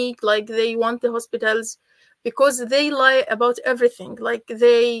it's unique. Like they want the hospitals because they lie about everything. Like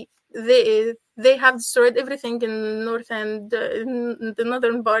they have destroyed everything in the north and in the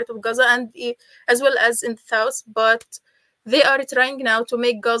northern part of Gaza, and as well as in the south. But they are trying now to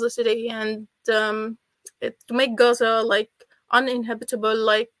make Gaza City and to make Gaza like uninhabitable,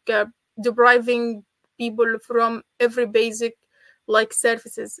 like depriving people from every basic like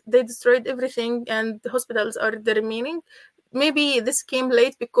services. They destroyed everything, and the hospitals are the remaining. Maybe this came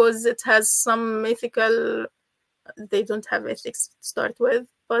late because it has some ethical, they don't have ethics to start with,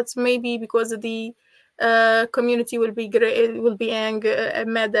 but maybe because the community will be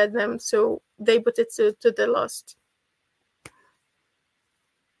mad at them, so they put it to the last.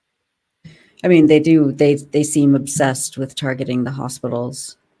 I mean, they do. They seem obsessed with targeting the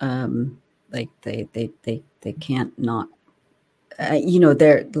hospitals. Like they can't not.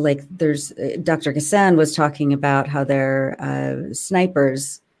 They're like there's Dr. Ghassan was talking about how they're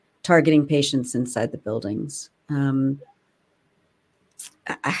snipers targeting patients inside the buildings.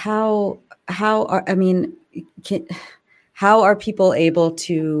 How are people able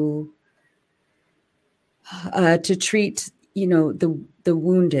to treat the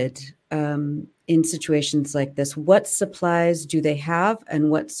wounded in situations like this? What supplies do they have, and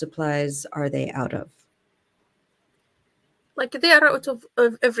what supplies are they out of? Like they are out of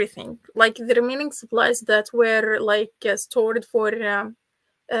everything. Like the remaining supplies that were like stored for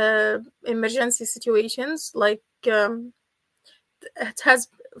emergency situations, like it has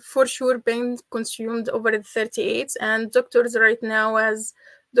for sure been consumed over the 38, and doctors right now, as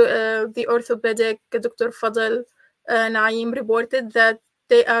the orthopedic Dr. Fadl Naeem reported, that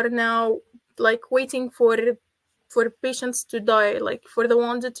they are now like waiting for patients to die, like for the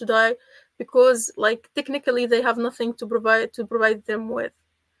wounded to die, because like technically they have nothing to provide them with.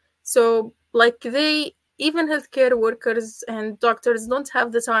 So like even healthcare workers and doctors don't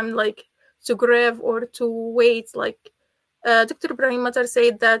have the time like to grab or to wait like Dr. Ibrahim Matar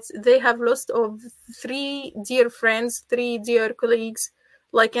said that they have lost of 3 dear friends, 3 dear colleagues,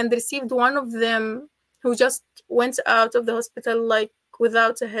 like, and received one of them who just went out of the hospital like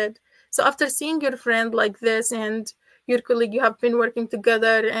without a head. So after seeing your friend like this and your colleague, you have been working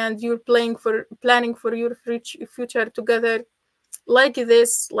together and you're planning for your future together like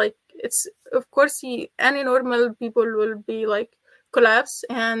this, like, it's, of course, any normal people will be like collapse,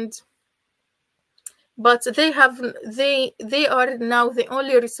 but they are now the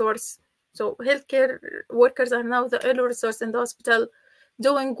only resource. So healthcare workers are now the only resource in the hospital,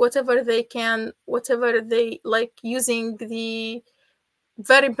 doing whatever they can, whatever they like, using the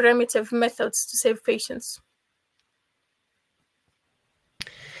very primitive methods to save patients.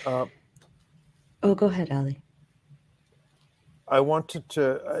 Go ahead, Ali. I wanted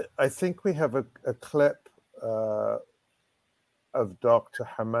to, I think we have a clip of Dr.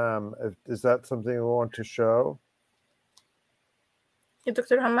 Hammam. Is that something we want to show?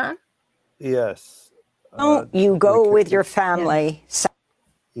 Dr. Hammam? Yes. Don't you go with your family?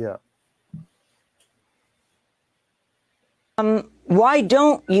 Yeah. Why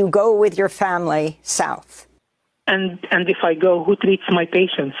don't you go with your family south? And if I go, who treats my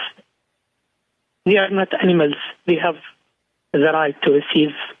patients? They are not animals. They have the right to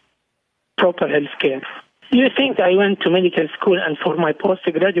receive proper health care. You think I went to medical school and for my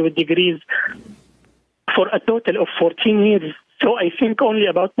postgraduate degrees for a total of 14 years, so I think only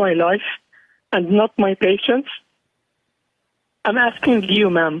about my life and not my patients? I'm asking you,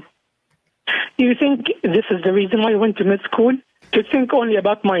 ma'am, do you think this is the reason why I went to med school? To think only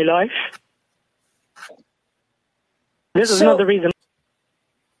about my life? This is not the reason.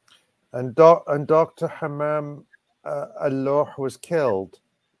 And Dr. Hammam Allah was killed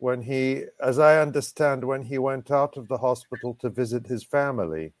when he, as I understand, when he went out of the hospital to visit his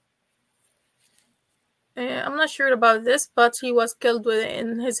family. I'm not sure about this, but he was killed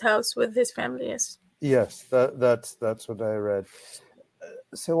in his house with his family, yes. Yes, that's what I read.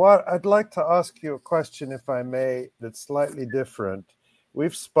 So I'd like to ask you a question, if I may, that's slightly different.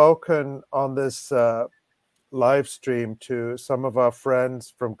 We've spoken on this live stream to some of our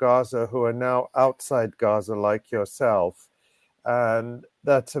friends from Gaza who are now outside Gaza, like yourself. And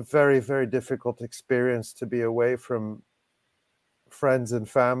that's a very, very difficult experience to be away from friends and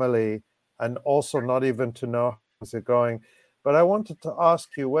family and also not even to know how things are going. But I wanted to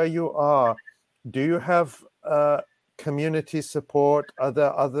ask you, where you are, do you have community support? Are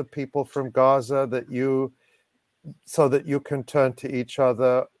there other people from Gaza so that you can turn to each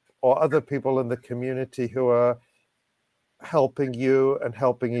other, or other people in the community who are helping you and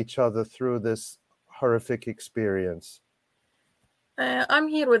helping each other through this horrific experience? I'm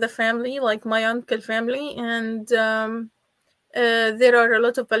here with a family, like my uncle family, and there are a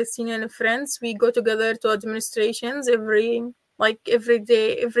lot of Palestinian friends. We go together to demonstrations every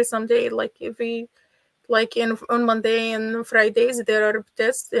day, every Sunday, on Monday and Fridays. There are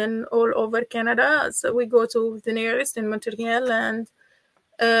protests in all over Canada. So we go to the nearest in Montreal and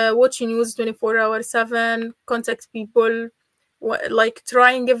watch news 24/7, contact people, like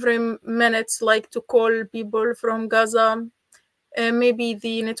trying every minute, like to call people from Gaza. Maybe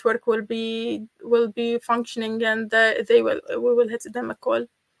the network will be functioning and we will hit them a call.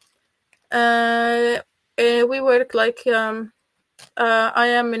 We work like I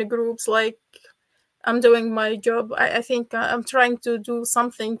am in groups, like I'm doing my job. I think I'm trying to do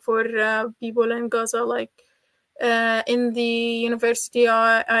something for people in Gaza, like in the university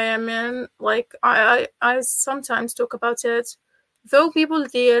I am in, like I sometimes talk about it, though people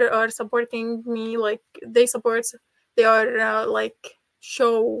there are supporting me, like they are like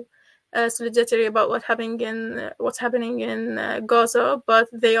show solidarity about what's happening in Gaza, but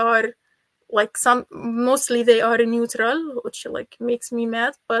they are like mostly they are neutral, which like makes me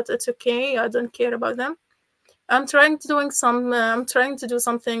mad, but it's okay. I don't care about them. I'm trying to do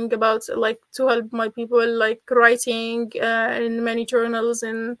something about, like, to help my people, like writing in many journals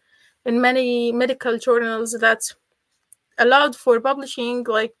and in many medical journals that allowed for publishing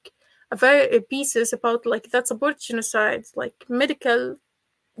like pieces about like that support genocide, like medical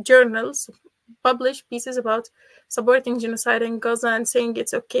journals publish pieces about supporting genocide in Gaza and saying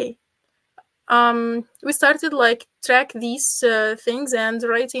it's okay. We started like track these things and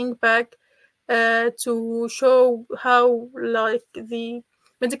writing back to show how like the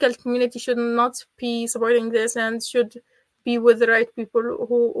medical community should not be supporting this and should be with the right people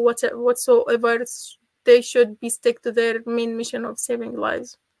who whatsoever they should be stick to their main mission of saving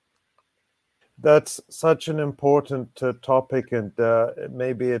lives. That's such an important topic, and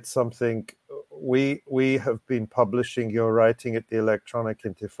maybe it's something we have been publishing your writing at the Electronic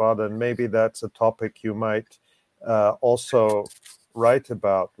Intifada, and maybe that's a topic you might also write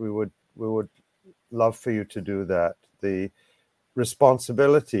about, we would love for you to do that. The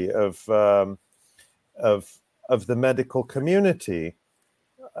responsibility of the medical community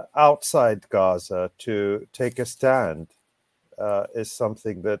outside Gaza to take a stand is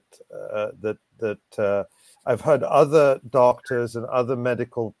something that I've heard other doctors and other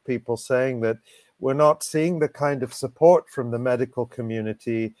medical people saying that we're not seeing the kind of support from the medical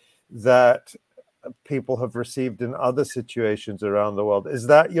community that people have received in other situations around the world. Is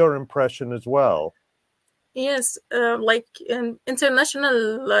that your impression as well? Yes, like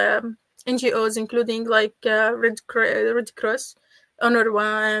international NGOs, including like Red Cross,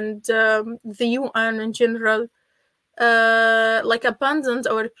 UNRWA, and the UN in general, like abandoned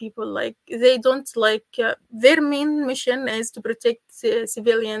our people. Like they don't their main mission is to protect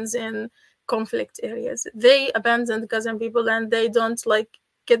civilians in conflict areas. They abandoned Gazan people, and they don't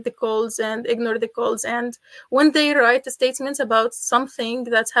get the calls and ignore the calls. And when they write statements about something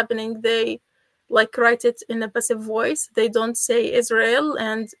that's happening, they write it in a passive voice. They don't say Israel.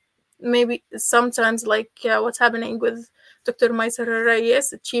 And maybe sometimes what's happening with Dr. Maisar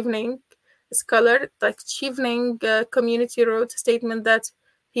Reyes, Chevening scholar, Chevening community wrote a statement that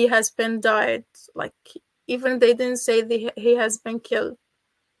he has been died. Even they didn't say he has been killed.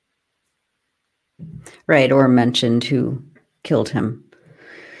 Right, or mentioned who killed him.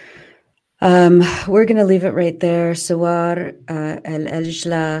 We're going to leave it right there. Sawar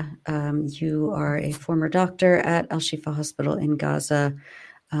El-Ejla, you are a former doctor at Al-Shifa Hospital in Gaza.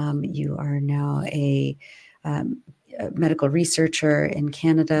 You are now a medical researcher in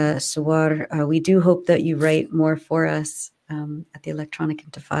Canada. Sawar, we do hope that you write more for us at the Electronic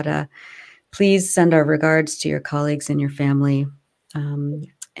Intifada. Please send our regards to your colleagues and your family.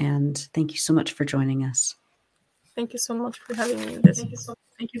 And thank you so much for joining us. Thank you so much for having me in this.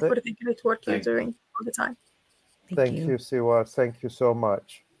 Thank you for the great work you're doing all the time. Thank you, Siwa. Thank you so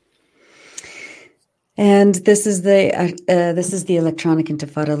much. And this is the Electronic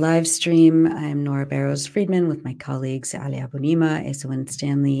Intifada live stream. I'm Nora Barrows Friedman with my colleagues Ali Abunima, Esawin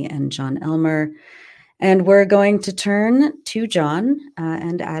Stanley, and John Elmer. And we're going to turn to John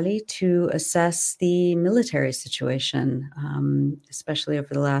and Ali to assess the military situation, especially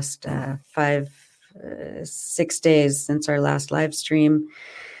over the last 6 days since our last live stream.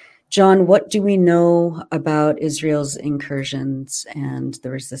 John, what do we know about Israel's incursions and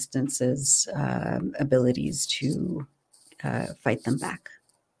the resistance's abilities to fight them back?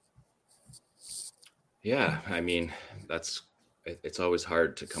 Yeah, I mean, it's always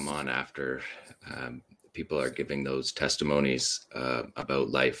hard to come on after people are giving those testimonies about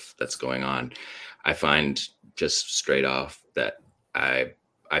life that's going on. I find just straight off that I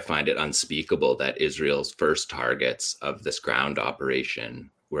find it unspeakable that Israel's first targets of this ground operation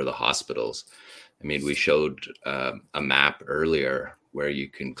were the hospitals. I mean, we showed a map earlier where you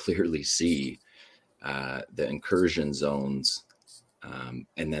can clearly see the incursion zones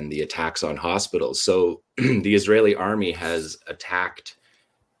and then the attacks on hospitals. So the Israeli army has attacked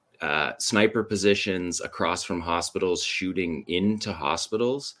sniper positions across from hospitals, shooting into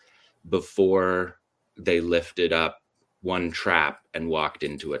hospitals before they lifted up one trap and walked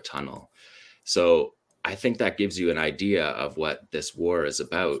into a tunnel. So I think that gives you an idea of what this war is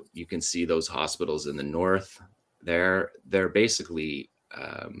about. You can see those hospitals in the north. They're basically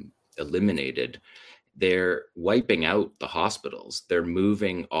eliminated. They're wiping out the hospitals. They're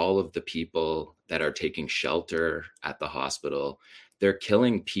moving all of the people that are taking shelter at the hospital. They're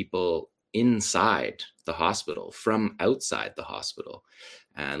killing people inside the hospital from outside the hospital.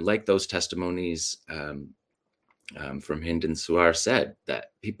 And like those testimonies from Hind and Suar said,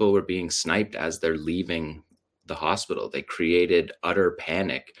 that people were being sniped as they're leaving the hospital. They created utter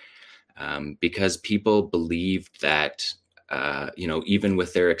panic because people believed that, even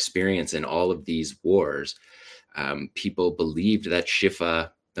with their experience in all of these wars, people believed that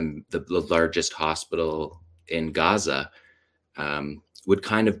Shifa, the largest hospital in Gaza, would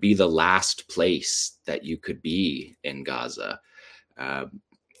kind of be the last place that you could be in Gaza.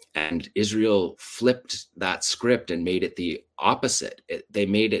 And Israel flipped that script and made it the opposite. They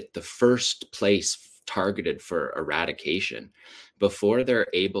made it the first place targeted for eradication. Before they're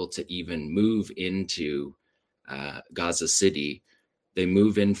able to even move into Gaza City, they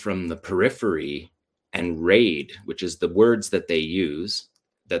move in from the periphery and raid, which is the words that they use,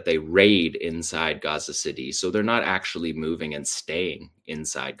 that they raid inside Gaza City. So they're not actually moving and staying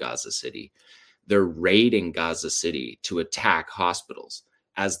inside Gaza City. They're raiding Gaza City to attack hospitals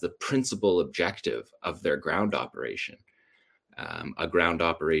as the principal objective of their ground operation, a ground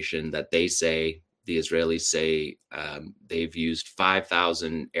operation that they say The Israelis say they've used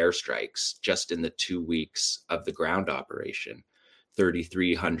 5,000 airstrikes just in the 2 weeks of the ground operation.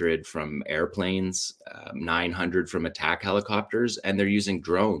 3,300 from airplanes, 900 from attack helicopters, and they're using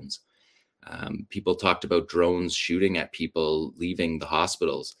drones. People talked about drones shooting at people leaving the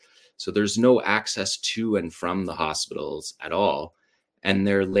hospitals. So there's no access to and from the hospitals at all. And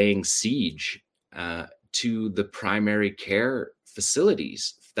they're laying siege to the primary care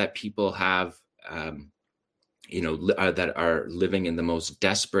facilities that people have, that are living in the most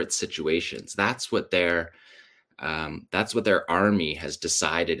desperate situations. That's what their army has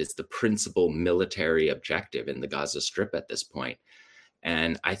decided is the principal military objective in the Gaza Strip at this point.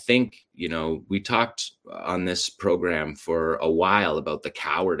 And I think, we talked on this program for a while about the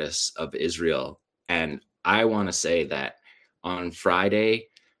cowardice of Israel. And I want to say that on Friday,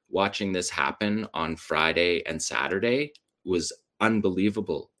 watching this happen on Friday and Saturday was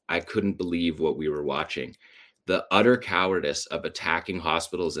unbelievable. I couldn't believe what we were watching. The utter cowardice of attacking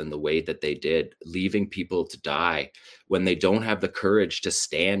hospitals in the way that they did, leaving people to die when they don't have the courage to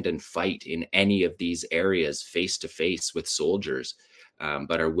stand and fight in any of these areas face to face with soldiers,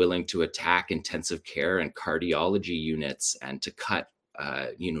 but are willing to attack intensive care and cardiology units and to cut,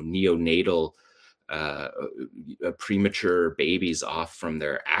 neonatal premature babies off from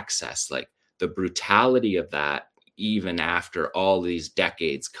their access. Like, the brutality of that, even after all these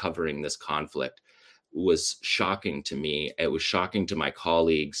decades covering this conflict, was shocking to me. It was shocking to my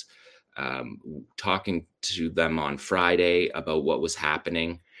colleagues, talking to them on Friday about what was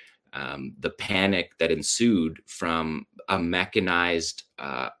happening, the panic that ensued from a mechanized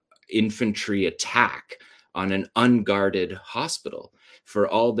infantry attack on an unguarded hospital. For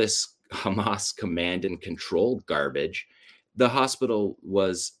all this Hamas command and control garbage, the hospital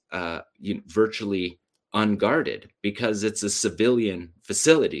was virtually unguarded because it's a civilian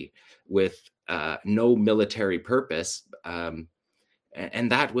facility with no military purpose.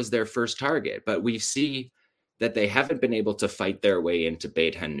 And that was their first target. But we see that they haven't been able to fight their way into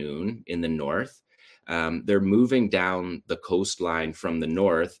Beit Hanun in the north. They're moving down the coastline from the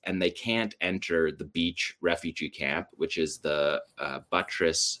north, and they can't enter the beach refugee camp, which is the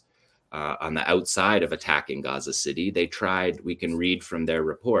buttress on the outside of attacking Gaza City. They tried, we can read from their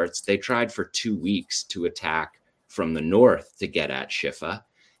reports, they tried for 2 weeks to attack from the north to get at Shifa,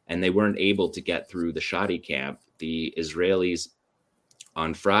 and they weren't able to get through the Shadi camp. The Israelis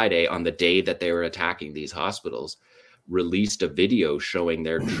on Friday, on the day that they were attacking these hospitals, released a video showing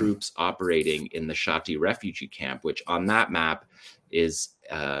their troops operating in the Shati refugee camp, which on that map is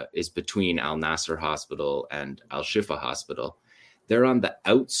between Al Nasser Hospital and Al Shifa Hospital. They're on the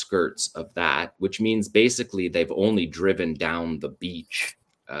outskirts of that, which means basically they've only driven down the beach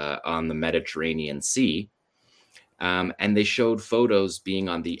on the Mediterranean Sea. And they showed photos being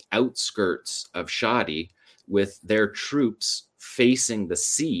on the outskirts of Shadi with their troops facing the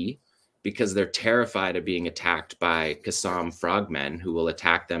sea because they're terrified of being attacked by Qassam frogmen who will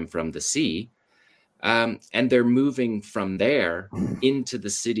attack them from the sea. And they're moving from there into the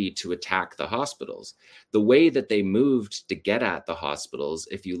city to attack the hospitals. The way that they moved to get at the hospitals,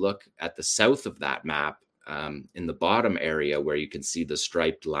 if you look at the south of that map, in the bottom area where you can see the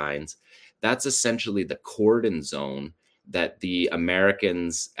striped lines, that's essentially the cordon zone that the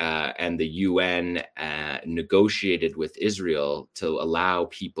Americans and the UN negotiated with Israel to allow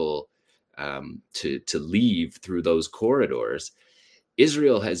people to leave through those corridors.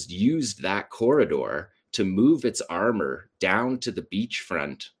 Israel has used that corridor to move its armor down to the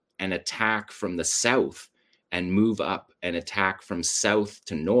beachfront and attack from the south and move up and attack from south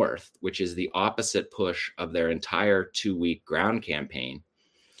to north, which is the opposite push of their entire 2-week ground campaign.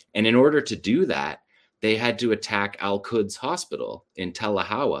 And in order to do that, they had to attack Al-Quds Hospital in Tel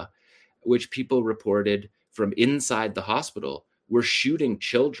Hawa, which people reported from inside the hospital were shooting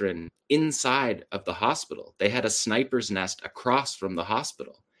children inside of the hospital. They had a sniper's nest across from the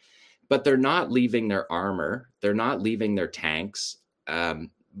hospital, but they're not leaving their armor. They're not leaving their tanks,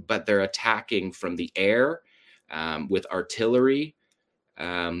 but they're attacking from the air with artillery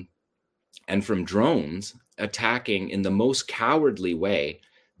and from drones, attacking in the most cowardly way,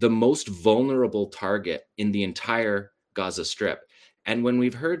 the most vulnerable target in the entire Gaza Strip. And when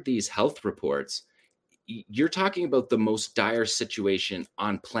we've heard these health reports, you're talking about the most dire situation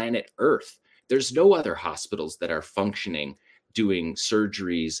on planet Earth. There's no other hospitals that are functioning, doing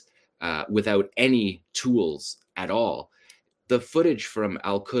surgeries without any tools at all. The footage from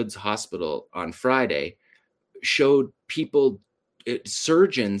Al-Quds Hospital on Friday showed people,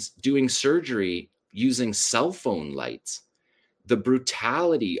 surgeons doing surgery using cell phone lights. The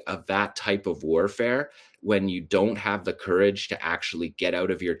brutality of that type of warfare, when you don't have the courage to actually get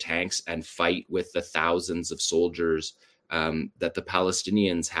out of your tanks and fight with the thousands of soldiers that the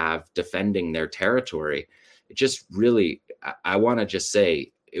Palestinians have defending their territory. It just really, I want to just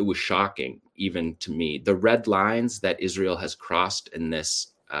say, it was shocking, even to me. The red lines that Israel has crossed in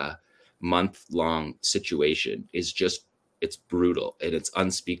this month-long situation is just, it's brutal and it's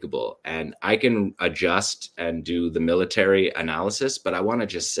unspeakable. And I can adjust and do the military analysis, but I want to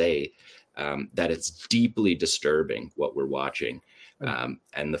just say that it's deeply disturbing what we're watching.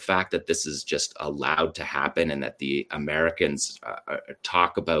 And the fact that this is just allowed to happen, and that the Americans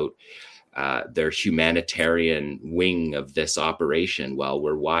talk about their humanitarian wing of this operation while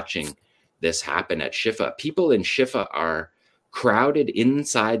we're watching this happen at Shifa. People in Shifa are crowded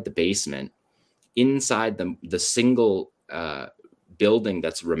inside the basement, inside the single building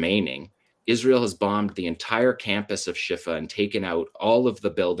that's remaining. Israel has bombed the entire campus of Shifa and taken out all of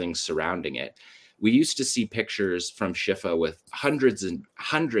the buildings surrounding it. We used to see pictures from Shifa with hundreds and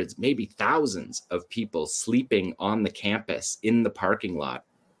hundreds, maybe thousands of people sleeping on the campus in the parking lot.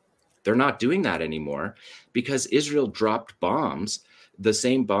 They're not doing that anymore because Israel dropped bombs, the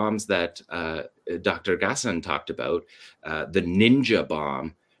same bombs that Dr. Ghassan talked about, the ninja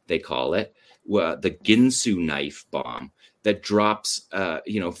bomb, they call it, the Ginsu knife bomb that drops,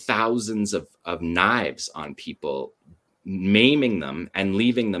 thousands of knives on people, maiming them and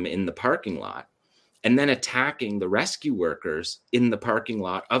leaving them in the parking lot, and then attacking the rescue workers in the parking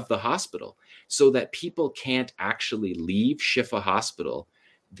lot of the hospital so that people can't actually leave Shifa Hospital.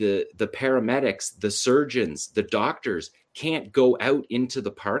 The paramedics, the surgeons, the doctors can't go out into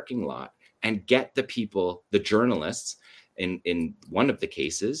the parking lot and get the people, the journalists, in one of the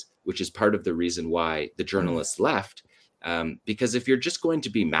cases, which is part of the reason why the journalists left. Because if you're just going to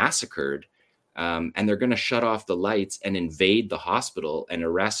be massacred and they're going to shut off the lights and invade the hospital and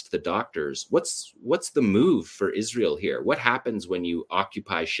arrest the doctors, what's the move for Israel here? What happens when you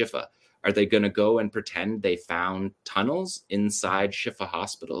occupy Shifa? Are they going to go and pretend they found tunnels inside Shifa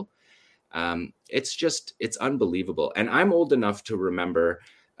Hospital? It's unbelievable. And I'm old enough to remember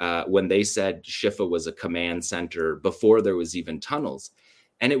when they said Shifa was a command center before there was even tunnels.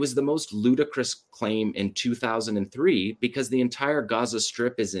 And it was the most ludicrous claim in 2003 because the entire Gaza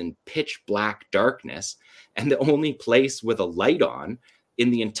Strip is in pitch black darkness, and the only place with a light on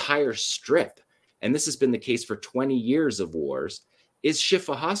in the entire strip, and this has been the case for 20 years of wars, is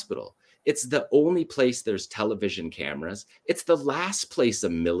Shifa Hospital. It's the only place there's television cameras. It's the last place a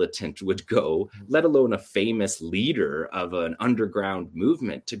militant would go, let alone a famous leader of an underground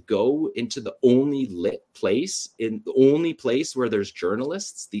movement, to go into the only lit place, in the only place where there's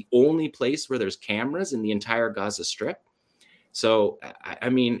journalists, the only place where there's cameras in the entire Gaza Strip. So, I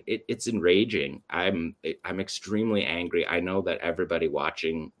mean, it's enraging. I'm extremely angry. I know that everybody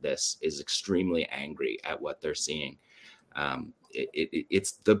watching this is extremely angry at what they're seeing.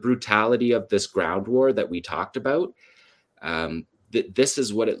 It's the brutality of this ground war that we talked about. This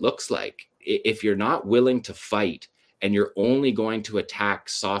is what it looks like. If you're not willing to fight and you're only going to attack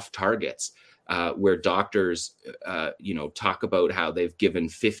soft targets, where doctors, talk about how they've given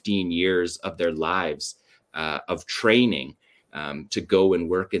 15 years of their lives of training to go and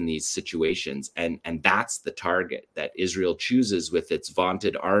work in these situations. And that's the target that Israel chooses with its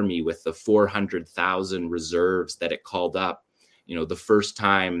vaunted army, with the 400,000 reserves that it called up. The first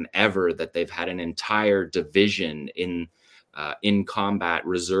time ever that they've had an entire division in combat,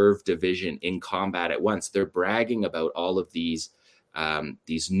 reserve division in combat at once. They're bragging about all of these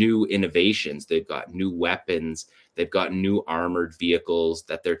new innovations. They've got new weapons. They've got new armored vehicles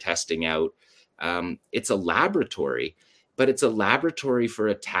that they're testing out. It's a laboratory, but it's a laboratory for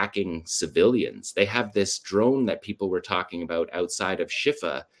attacking civilians. They have this drone that people were talking about outside of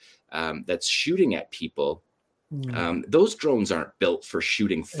Shifa that's shooting at people. Those drones aren't built for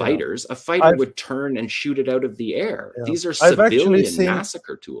shooting fighters. A fighter would turn and shoot it out of the air. Yeah. These are civilian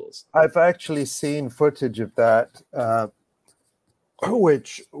massacre tools. I've actually seen footage of that,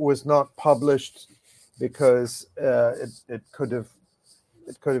 which was not published because it could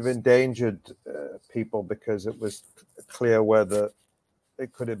have endangered people, because it was clear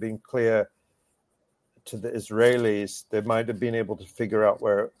it could have been clear to the Israelis. They might have been able to figure out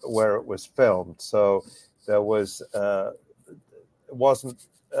where it was filmed. So there was it wasn't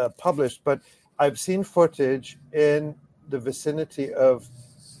published, but I've seen footage in the vicinity of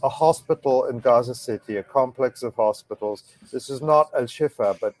a hospital in Gaza City, a complex of hospitals. This is not Al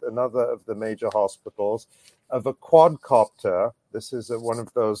Shifa, but another of the major hospitals, of a quadcopter. This is one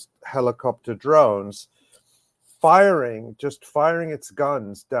of those helicopter drones, firing its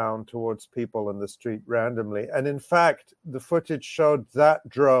guns down towards people in the street randomly. And in fact, the footage showed that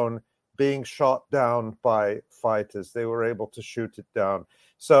drone being shot down by fighters. They were able to shoot it down.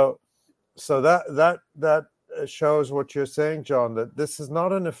 So that shows what you're saying, John, that this is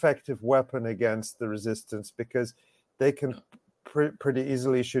not an effective weapon against the resistance because they can pretty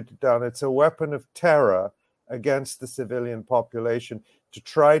easily shoot it down. It's a weapon of terror against the civilian population to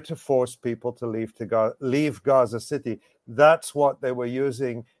try to force people to leave Gaza City. That's what they were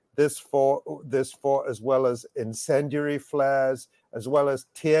using this for, as well as incendiary flares, as well as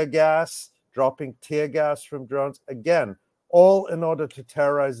tear gas, dropping tear gas from drones. Again, all in order to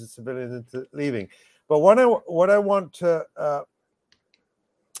terrorize the civilians into leaving. But what I want to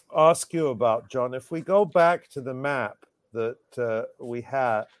ask you about, John, if we go back to the map that we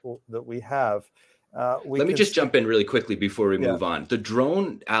have, let me just jump in really quickly before we move on. The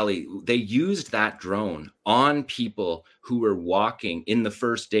drone, Ali, they used that drone on people who were walking in the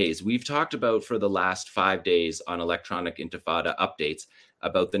first days. We've talked about for the last 5 days on Electronic Intifada updates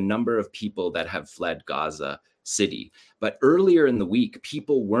about the number of people that have fled Gaza City. But earlier in the week,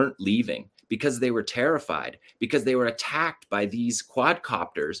 people weren't leaving because they were terrified, because they were attacked by these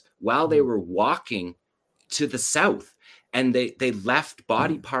quadcopters while they were walking to the south. And they left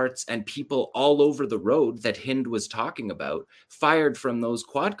body parts and people all over the road that Hind was talking about, fired from those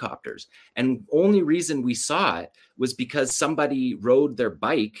quadcopters. And only reason we saw it was because somebody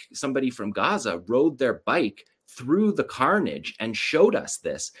from Gaza rode their bike through the carnage and showed us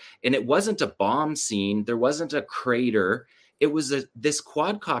this. And it wasn't a bomb scene. There wasn't a crater. It was this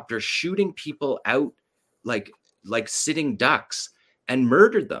quadcopter shooting people out like sitting ducks and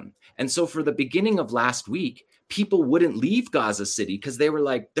murdered them. And so for the beginning of last week, people wouldn't leave Gaza City because they were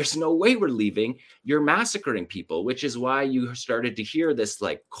like, there's no way we're leaving. You're massacring people, which is why you started to hear this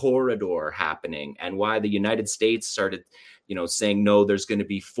like corridor happening and why the United States started, saying, no, there's going to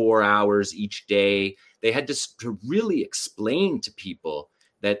be 4 hours each day. They had to really explain to people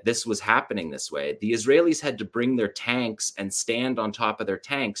that this was happening this way. The Israelis had to bring their tanks and stand on top of their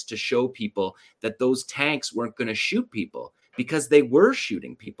tanks to show people that those tanks weren't going to shoot people, because they were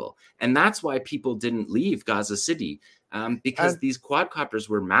shooting people. And that's why people didn't leave Gaza City, because these quadcopters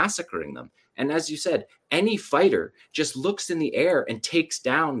were massacring them. And as you said, any fighter just looks in the air and takes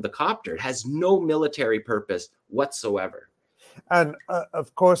down the copter. It has no military purpose whatsoever. And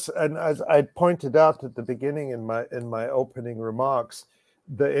of course, and as I pointed out at the beginning in my opening remarks,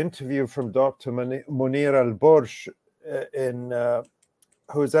 the interview from Dr. Munir al-Bursh,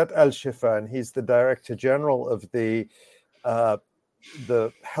 who's at Al-Shifa, and he's the Director General of the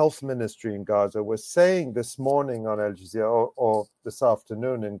health ministry in Gaza, was saying this morning on Al Jazeera, or this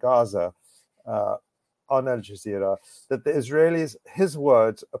afternoon in Gaza on Al Jazeera, that the Israelis, his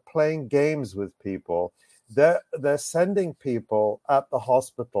words, are playing games with people. They're sending people at the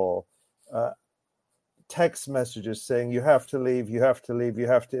hospital text messages saying, you have to leave, you have to leave, you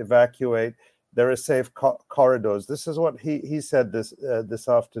have to evacuate. There are safe corridors. This is what he said this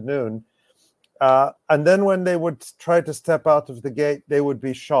afternoon. And then when they would try to step out of the gate, they would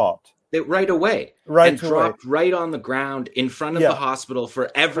be shot. Right away. Dropped right on the ground in front of the hospital for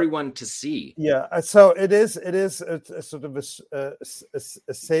everyone to see. Yeah, so it is a sort of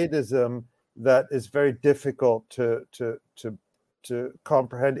a sadism that is very difficult to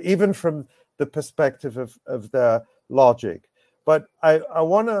comprehend, even from the perspective of their logic. But I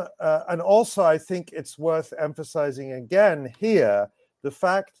want to, and also I think it's worth emphasizing again here the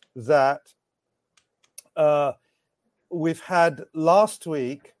fact that we've had last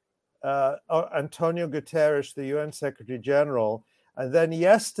week Antonio Guterres, the UN Secretary General, and then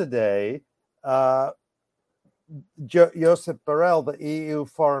yesterday Josep Borrell, the EU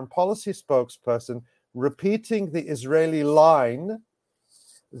foreign policy spokesperson, repeating the Israeli line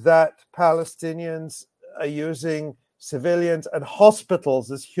that Palestinians are using civilians and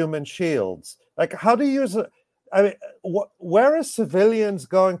hospitals as human shields. Like, how do you use it? I mean, where are civilians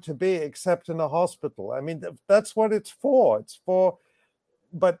going to be except in a hospital? I mean, that's what it's for.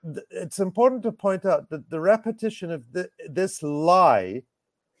 But it's important to point out that the repetition of this lie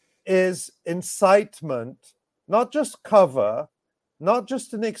is incitement, not just cover, not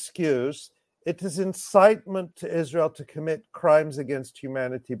just an excuse. It is incitement to Israel to commit crimes against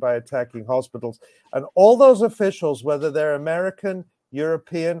humanity by attacking hospitals. And all those officials, whether they're American,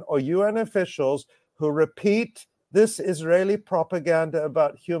 European, or UN officials, who repeat this Israeli propaganda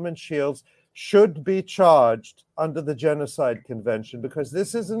about human shields, should be charged under the Genocide Convention, because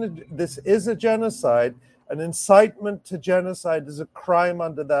this is a genocide. An incitement to genocide is a crime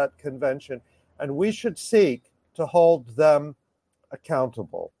under that convention, and we should seek to hold them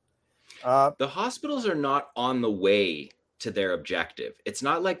accountable. The hospitals are not on the way to their objective. It's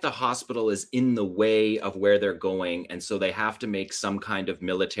not like the hospital is in the way of where they're going, and so they have to make some kind of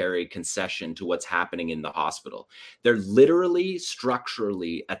military concession to what's happening in the hospital. They're literally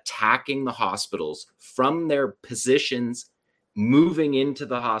structurally attacking the hospitals from their positions, moving into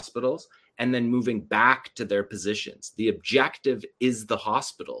the hospitals, and then moving back to their positions. The objective is the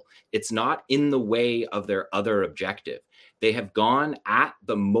hospital. It's not in the way of their other objective. They have gone at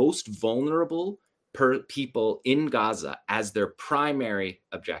the most vulnerable people in Gaza as their primary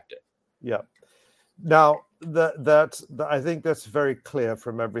objective. Yeah. Now, I think that's very clear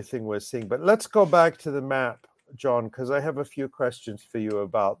from everything we're seeing. But let's go back to the map, John, because I have a few questions for you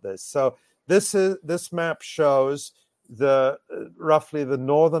about this. So this map shows roughly the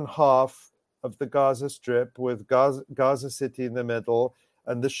northern half of the Gaza Strip with Gaza City in the middle,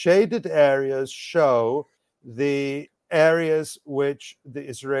 and the shaded areas show the areas which the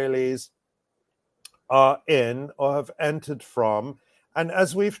Israelis are in or have entered from. And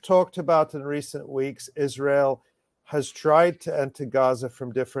as we've talked about in recent weeks, Israel has tried to enter Gaza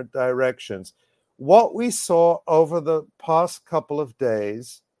from different directions. What we saw over the past couple of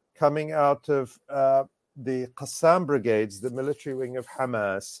days coming out of the Qassam brigades, the military wing of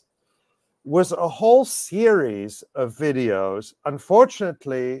Hamas, was a whole series of videos.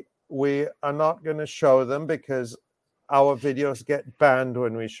 Unfortunately, we are not going to show them because our videos get banned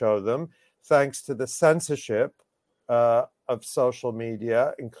when we show them, thanks to the censorship of social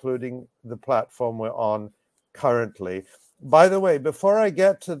media, including the platform we're on currently. By the way, before I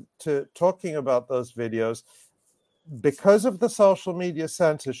get to talking about those videos, because of the social media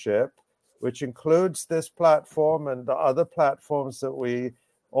censorship, which includes this platform and the other platforms that we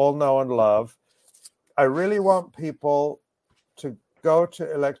all know and love, I really want people to go to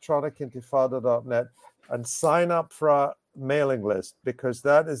electronicintifada.net and sign up for our mailing list, because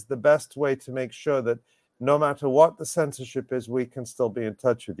that is the best way to make sure that no matter what the censorship is, we can still be in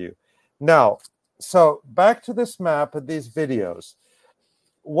touch with you. Now, so back to this map and these videos.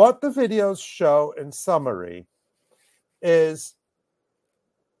 What the videos show in summary is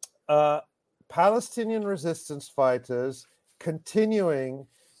Palestinian resistance fighters continuing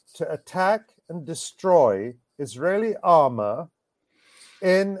to attack and destroy Israeli armor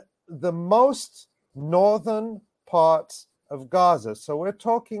in the most northern parts of Gaza. So we're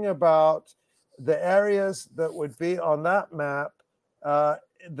talking about the areas that would be on that map,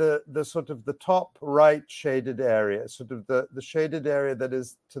 the sort of the top right shaded area, sort of the shaded area that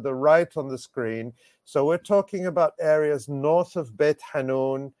is to the right on the screen. So we're talking about areas north of Bet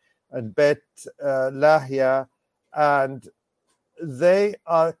Hanun and Bet Lahia, and they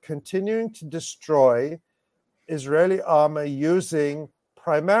are continuing to destroy Israeli armor using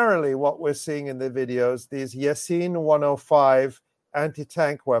primarily what we're seeing in the videos, these Yasin 105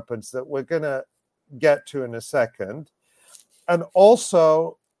 anti-tank weapons that we're going to get to in a second, and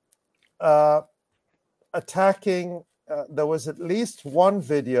also attacking, there was at least one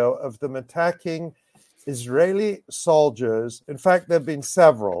video of them attacking Israeli soldiers. In fact, there have been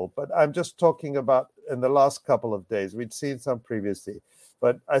several, but I'm just talking about in the last couple of days. We'd seen some previously,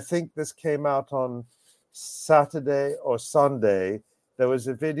 but I think this came out on Saturday or Sunday. There was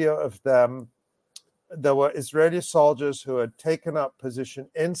a video of them. There were Israeli soldiers who had taken up position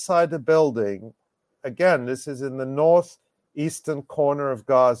inside a building. Again, this is in the northeastern corner of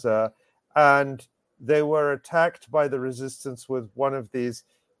Gaza, and they were attacked by the resistance with one of these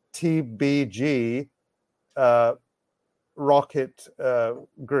TBG rocket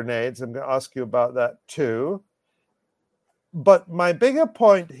grenades. I'm going to ask you about that too. But my bigger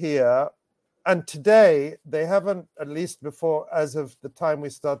point here, and today they haven't, at least before, as of the time we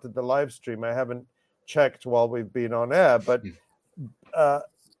started the live stream, I haven't checked while we've been on air, but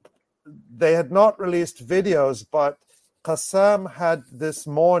they had not released videos, but Qassam had this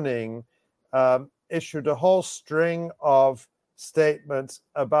morning issued a whole string of statements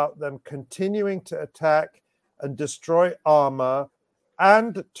about them continuing to attack and destroy armor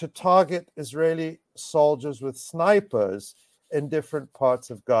and to target Israeli soldiers with snipers in different parts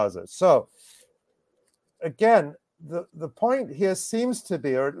of Gaza. So again, the point here seems to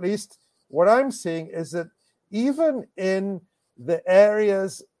be, or at least what I'm seeing, is that even in the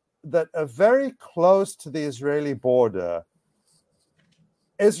areas that are very close to the Israeli border,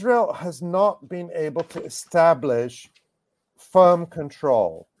 Israel has not been able to establish firm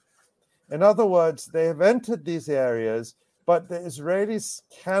control. In other words, they have entered these areas, but the Israelis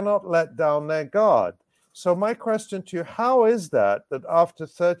cannot let down their guard. So my question to you, how is that after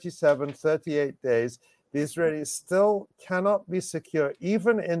 37, 38 days, the Israelis still cannot be secure,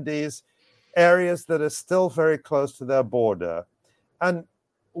 even in these areas that are still very close to their border? And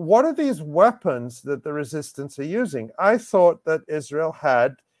what are these weapons that the resistance are using? I thought that Israel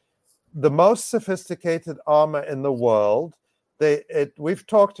had the most sophisticated armor in the world. We've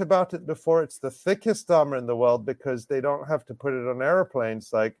talked about it before. It's the thickest armor in the world because they don't have to put it on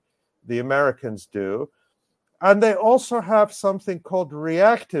airplanes like the Americans do. And they also have something called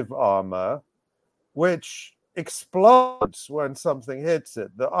reactive armor, which explodes when something hits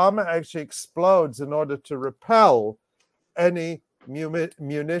it. The armor actually explodes in order to repel any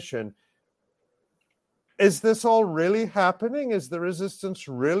munition. Is this all really happening? Is the resistance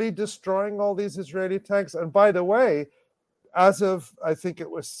really destroying all these Israeli tanks? And by the way, as of, I think it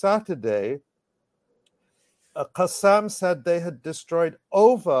was Saturday, Qassam said they had destroyed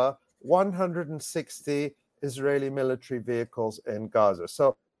over 160 Israeli military vehicles in Gaza.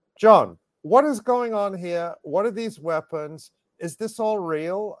 So, John, what is going on here? What are these weapons? Is this all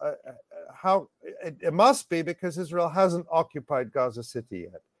real? It must be, because Israel hasn't occupied Gaza City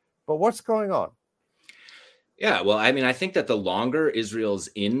yet. But what's going on? Yeah, well, I mean, I think that the longer Israel's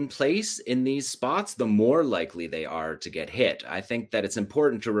in place in these spots, the more likely they are to get hit. I think that it's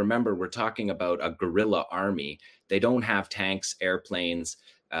important to remember we're talking about a guerrilla army. They don't have tanks, airplanes,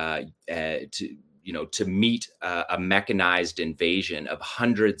 to meet a mechanized invasion of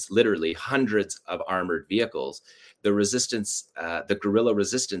literally hundreds of armored vehicles. The resistance, the guerrilla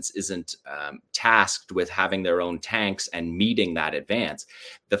resistance, isn't tasked with having their own tanks and meeting that advance.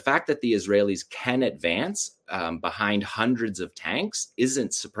 The fact that the Israelis can advance behind hundreds of tanks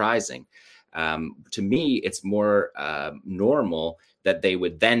isn't surprising. To me, it's more normal that they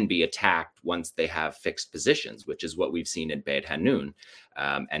would then be attacked once they have fixed positions, which is what we've seen in Beit Hanun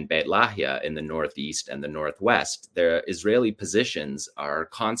and Beit Lahia in the northeast and the northwest. The Israeli positions are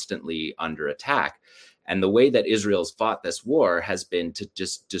constantly under attack. And the way that Israel's fought this war has been to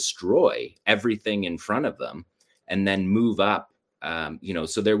just destroy everything in front of them and then move up.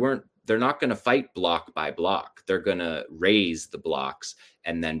 So they're not going to fight block by block. They're going to raise the blocks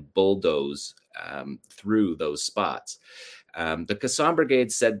and then bulldoze through those spots. The Qassam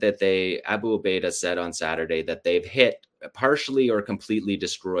Brigade said that Abu Ubaidah said on Saturday that they've hit, partially or completely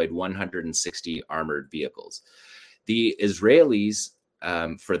destroyed 160 armored vehicles. The Israelis,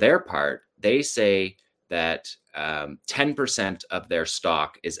 for their part, they say that 10% of their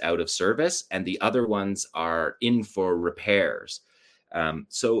stock is out of service and the other ones are in for repairs.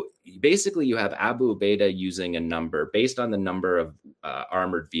 So basically you have Abu Ubaidah using a number based on the number of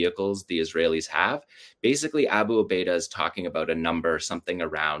armored vehicles the Israelis have. Basically, Abu Ubaidah is talking about a number, something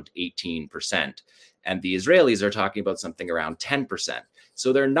around 18%. And the Israelis are talking about something around 10%.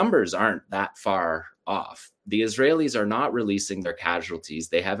 So their numbers aren't that far off. The Israelis are not releasing their casualties.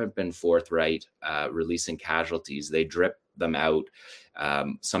 They haven't been forthright releasing casualties. They drip them out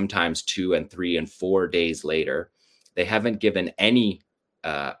sometimes 2 and 3 and 4 days later. They haven't given any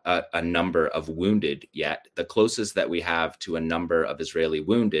a number of wounded yet. The closest that we have to a number of Israeli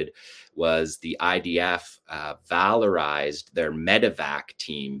wounded was the IDF valorized their medevac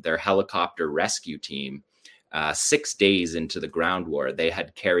team, their helicopter rescue team. 6 days into the ground war, they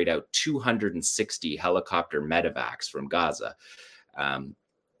had carried out 260 helicopter medevacs from Gaza. And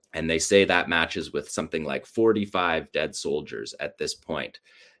they say that matches with something like 45 dead soldiers at this point.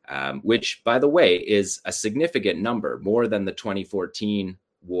 Which, by the way, is a significant number, more than the 2014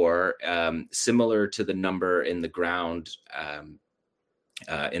 war, similar to the number in the ground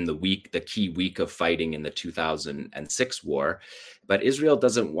in the key week of fighting in the 2006 war. But Israel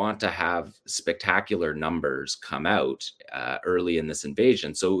doesn't want to have spectacular numbers come out early in this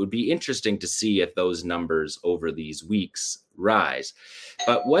invasion. So it would be interesting to see if those numbers over these weeks rise.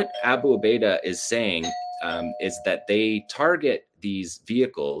 But what Abu Ubaidah is saying is that they target these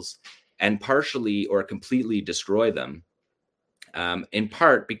vehicles and partially or completely destroy them, in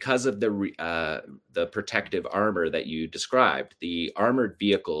part because of the protective armor that you described. The armored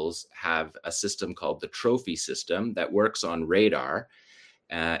vehicles have a system called the trophy system that works on radar.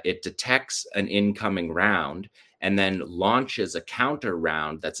 It detects an incoming round and then launches a counter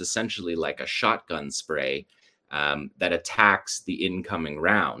round that's essentially like a shotgun spray that attacks the incoming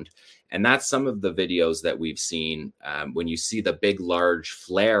round. And that's some of the videos that we've seen. When you see the big, large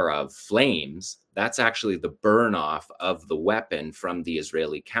flare of flames, that's actually the burn off of the weapon from the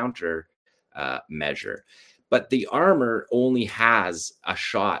Israeli counter measure. But the armor only has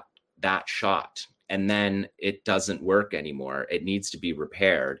that shot, and then it doesn't work anymore. It needs to be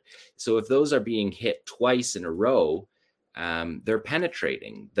repaired. So if those are being hit twice in a row, they're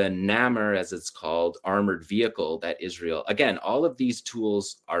penetrating the Nammer, as it's called, armored vehicle that Israel, again, all of these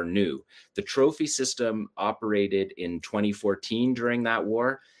tools are new. The trophy system operated in 2014 during that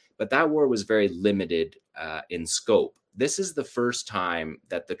war, but that war was very limited in scope. this is the first time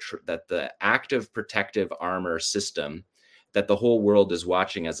that the active protective armor system that the whole world is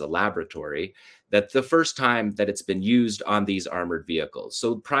watching as a laboratory, that's the first time that it's been used on these armored vehicles.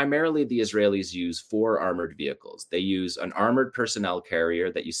 So primarily the Israelis use 4 armored vehicles. They use an armored personnel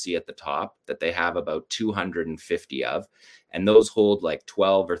carrier that you see at the top that they have about 250 of, and those hold like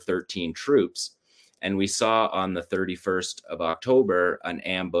 12 or 13 troops. And we saw on the 31st of October an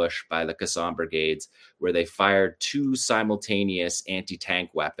ambush by the Qassam brigades where they fired 2 simultaneous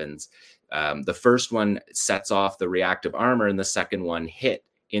anti-tank weapons. The first one sets off the reactive armor, and the second one hit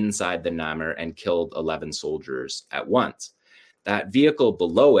inside the Namr and killed 11 soldiers at once. That vehicle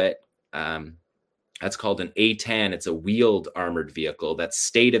below it, that's called an A-10. It's a wheeled armored vehicle that's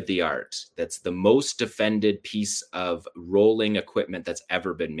state-of-the-art. That's the most defended piece of rolling equipment that's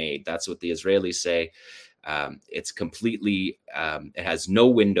ever been made. That's what the Israelis say. It's completely, it has no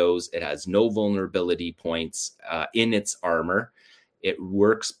windows. It has no vulnerability points in its armor. It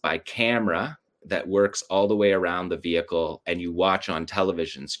works by camera that works all the way around the vehicle, and you watch on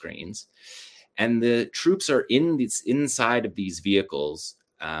television screens. And the troops are inside of these vehicles,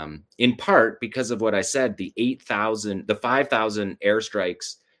 in part because of what I said, the 5,000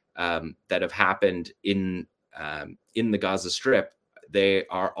 airstrikes that have happened in the Gaza Strip. They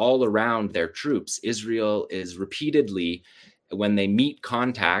are all around their troops. Israel is repeatedly, when they meet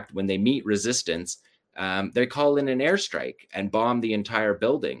contact, when they meet resistance, they call in an airstrike and bomb the entire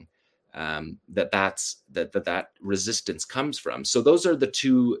building that resistance comes from. So those are the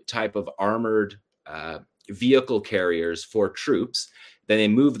 2 type of armored vehicle carriers for troops. Then they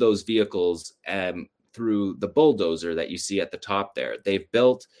move those vehicles through the bulldozer that you see at the top there. They've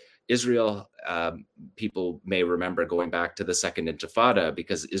built Israel. People may remember going back to the Second Intifada,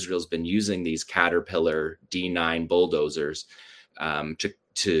 because Israel's been using these Caterpillar D9 bulldozers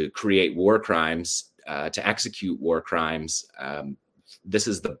to create war crimes. To execute war crimes. This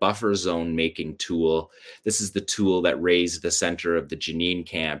is the buffer zone making tool. This is the tool that raised the center of the Jenin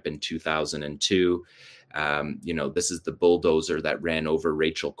camp in 2002. This is the bulldozer that ran over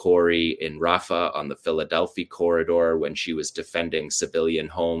Rachel Corrie in Rafah on the Philadelphia corridor when she was defending civilian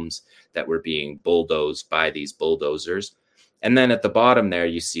homes that were being bulldozed by these bulldozers. And then at the bottom there,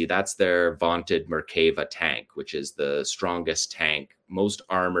 you see that's their vaunted Merkava tank, which is the strongest tank, most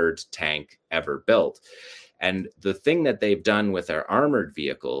armored tank ever built. And the thing that they've done with their armored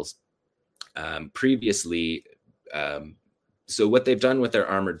vehicles previously, so what they've done with their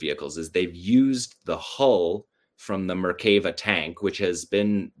armored vehicles is they've used the hull from the Merkava tank, which has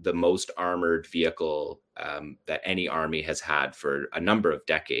been the most armored vehicle that any army has had for a number of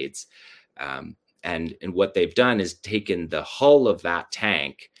decades. And what they've done is taken the hull of that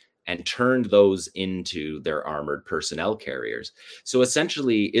tank and turned those into their armored personnel carriers. So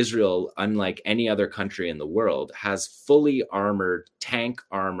essentially, Israel, unlike any other country in the world, has fully armored tank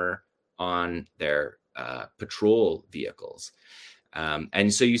armor on their patrol vehicles.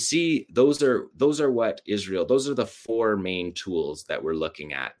 And so you see, those are the 4 main tools that we're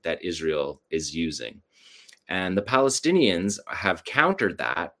looking at that Israel is using. And the Palestinians have countered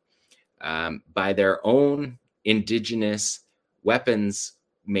that by their own indigenous weapons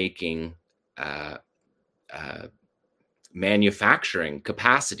making manufacturing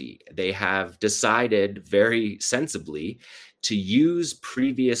capacity. They have decided very sensibly to use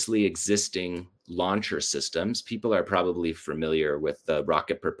previously existing launcher systems. People are probably familiar with the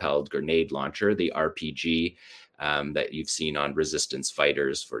rocket-propelled grenade launcher, the RPG, that you've seen on resistance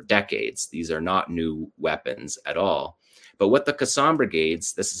fighters for decades. These are not new weapons at all. But what the Qassam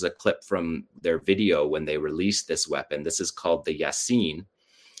brigades, this is a clip from their video when they released this weapon. This is called the Yasin,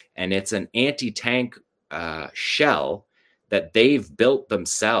 and it's an anti-tank shell that they've built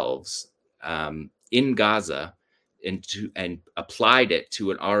themselves in Gaza and applied it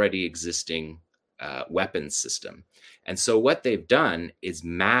to an already existing weapons system. And so what they've done is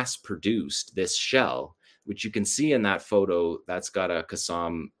mass produced this shell, which you can see in that photo. That's got a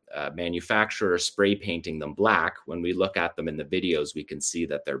Qassam manufacturer spray painting them black. When we look at them in the videos, we can see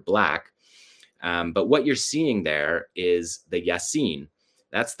that they're black. But what you're seeing there is the Yasin.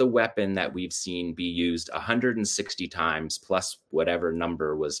 That's the weapon that we've seen be used 160 times, plus whatever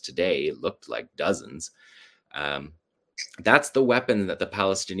number was today. It looked like dozens. That's the weapon that the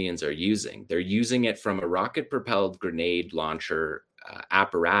Palestinians are using. They're using it from a rocket-propelled grenade launcher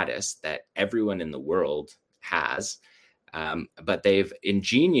apparatus that everyone in the world has. But they've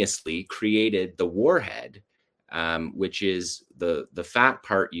ingeniously created the warhead, which is the fat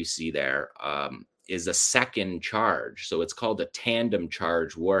part you see there, is a second charge. So it's called a tandem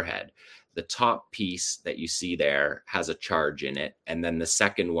charge warhead. The top piece that you see there has a charge in it. And then the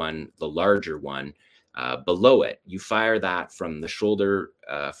second one, the larger one, below it. You fire that from the shoulder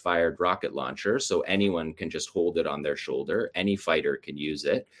fired rocket launcher, so anyone can just hold it on their shoulder. Any fighter can use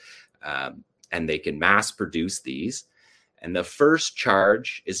it, and they can mass produce these. And the first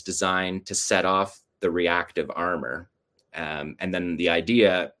charge is designed to set off the reactive armor. And then the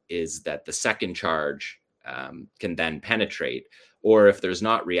idea is that the second charge can then penetrate. Or if there's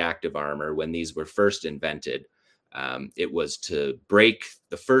not reactive armor, when these were first invented, it was to break,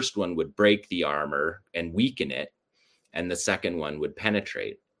 the first one would break the armor and weaken it, and the second one would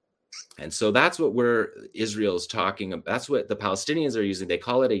penetrate. And so that's what Israel's talking about. That's what the Palestinians are using. They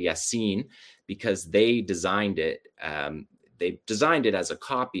call it a Yassin because they designed it. They designed it as a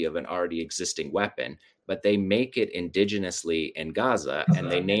copy of an already existing weapon, but they make it indigenously in Gaza,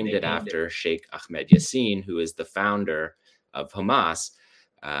 and they named it after Sheikh Ahmed Yassin, who is the founder of Hamas,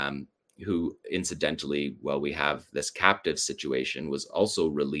 who incidentally, while we have this captive situation, was also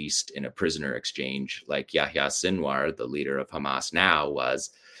released in a prisoner exchange, like Yahya Sinwar, the leader of Hamas now,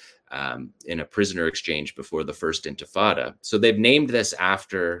 was in a prisoner exchange before the first Intifada. So they've named this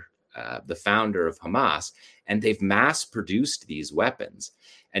after the founder of Hamas, and they've mass produced these weapons.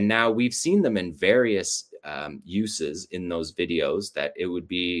 And now we've seen them in various uses in those videos that it would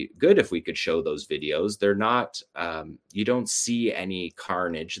be good if we could show those videos. They're not, you don't see any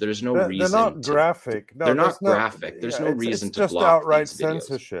carnage. There's no reason. They're not graphic. No, they're not graphic. There's no reason to block these videos. It's just outright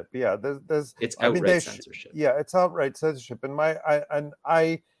censorship. Yeah, it's outright censorship. Yeah, it's outright censorship. And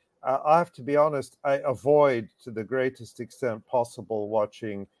I have to be honest, I avoid to the greatest extent possible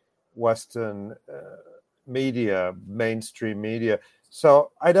watching Western media, mainstream media.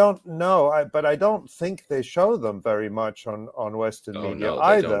 So I don't know, but I don't think they show them very much on Western media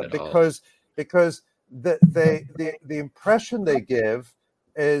either, because the impression they give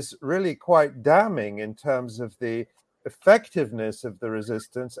is really quite damning in terms of the effectiveness of the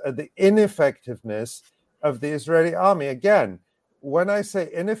resistance and the ineffectiveness of the Israeli army. Again, when I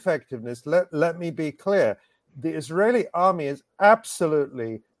say ineffectiveness, let me be clear. The Israeli army is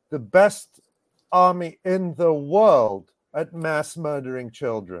absolutely the best army in the world at mass murdering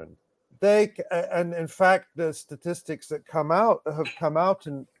children. And in fact, the statistics that have come out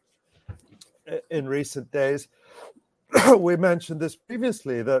in recent days, we mentioned this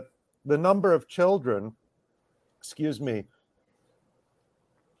previously, that the number of children,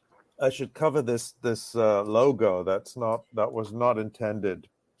 I should cover this logo. That was not intended,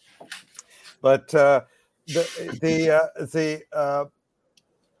 but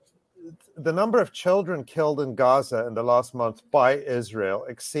the number of children killed in Gaza in the last month by Israel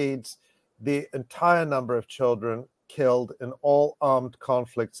exceeds the entire number of children killed in all armed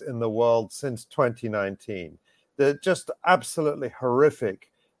conflicts in the world since 2019. They're just absolutely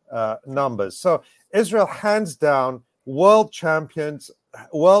horrific numbers. So Israel, hands down, world champions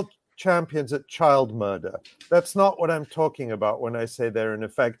at child murder. That's not what I'm talking about when I say they're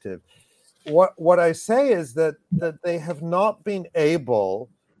ineffective. What I say is that they have not been able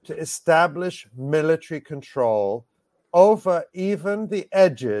to establish military control over even the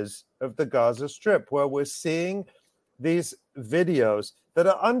edges of the Gaza Strip, where we're seeing these videos that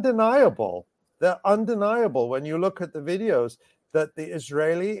are undeniable. They're undeniable when you look at the videos that the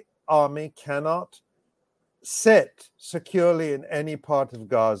Israeli army cannot sit securely in any part of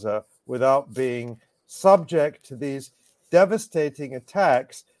Gaza without being subject to these devastating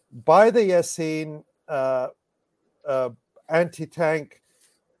attacks by the Yassin anti-tank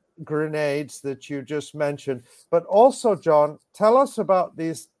grenades that you just mentioned. But also, John, tell us about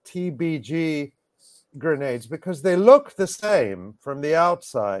these TBG grenades, because they look the same from the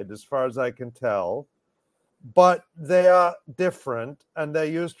outside as far as I can tell, but they are different and they're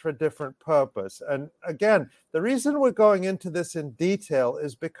used for a different purpose. And again, the reason we're going into this in detail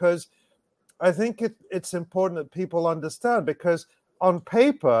is because I think it's important that people understand, because on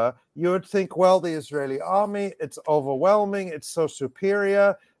paper you would think, well, the Israeli army, it's overwhelming, it's so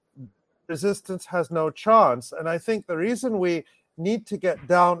superior, resistance has no chance. And I think the reason we need to get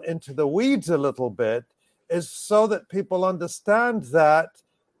down into the weeds a little bit is so that people understand that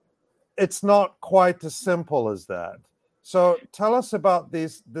it's not quite as simple as that. So tell us about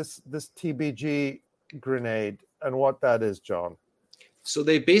this TBG grenade and what that is, John. So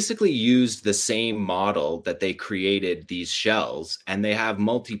they basically used the same model that they created these shells, and they have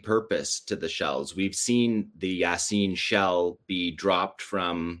multi-purpose to the shells. We've seen the Yassin shell be dropped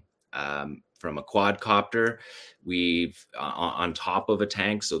from a quadcopter. We've on top of a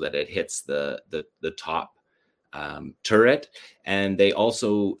tank so that it hits the top turret, and they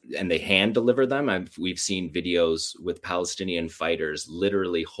hand deliver them. We've seen videos with Palestinian fighters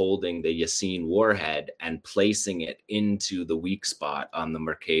literally holding the Yassin warhead and placing it into the weak spot on the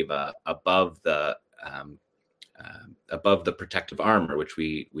Merkava above the above the protective armor, which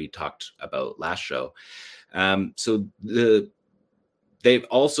we talked about last show. So they've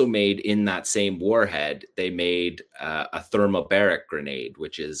also made, in that same warhead, they made a thermobaric grenade,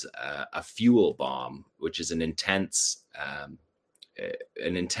 which is a fuel bomb, which is an intense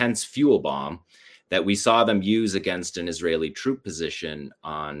fuel bomb that we saw them use against an Israeli troop position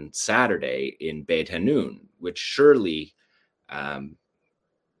on Saturday in Beit Hanun, which surely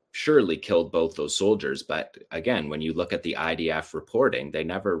killed both those soldiers. But again, when you look at the IDF reporting, they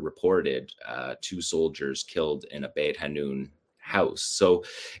never reported 2 soldiers killed in a Beit Hanun house. So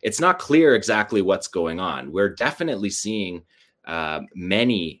it's not clear exactly what's going on. We're definitely seeing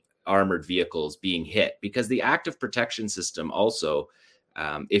many armored vehicles being hit, because the active protection system also,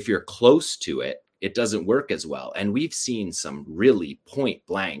 if you're close to it, it doesn't work as well. And we've seen some really point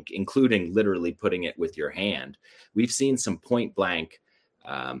blank, including literally putting it with your hand. We've seen some point blank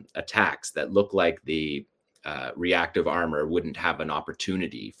attacks that look like the reactive armor wouldn't have an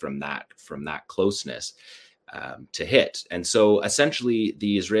opportunity from that closeness to hit. And so essentially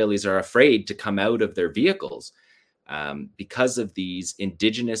the Israelis are afraid to come out of their vehicles because of these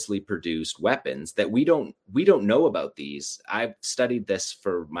indigenously produced weapons that we don't know about these. I've studied this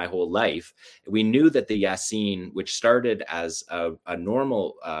for my whole life. We knew that the Yasin, which started as a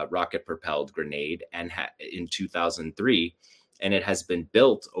normal rocket propelled grenade and in 2003, and it has been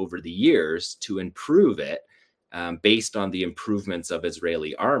built over the years to improve it based on the improvements of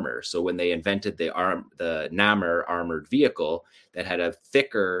Israeli armor. So when they invented the Nammer armored vehicle that had a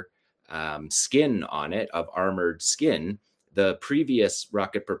thicker skin on it of armored skin, the previous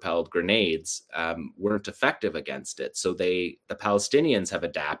rocket propelled grenades weren't effective against it. So the Palestinians have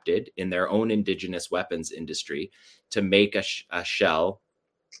adapted in their own indigenous weapons industry to make a shell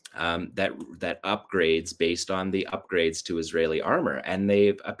that upgrades based on the upgrades to Israeli armor. And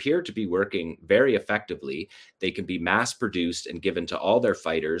they've appeared to be working very effectively. They can be mass produced and given to all their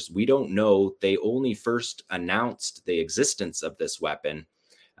fighters. We don't know. They only first announced the existence of this weapon.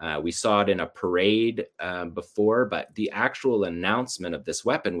 We saw it in a parade before, but the actual announcement of this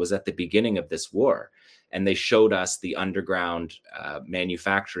weapon was at the beginning of this war. And they showed us the underground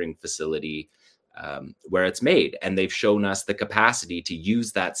manufacturing facility where it's made. And they've shown us the capacity to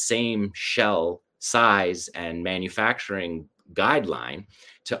use that same shell size and manufacturing guideline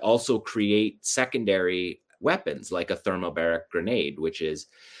to also create secondary weapons like a thermobaric grenade, which is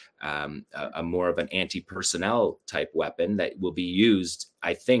a more of an anti-personnel type weapon that will be used,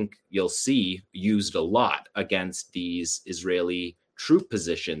 I think you'll see used a lot against these Israeli troop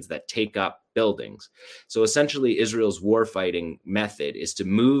positions that take up buildings. So essentially Israel's warfighting method is to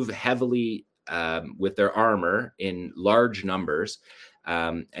move heavily with their armor in large numbers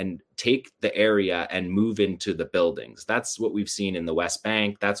and take the area and move into the buildings. That's what we've seen in the West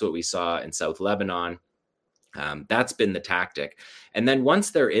Bank. That's what we saw in South Lebanon. That's been the tactic. And then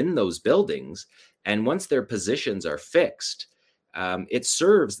once they're in those buildings and once their positions are fixed, it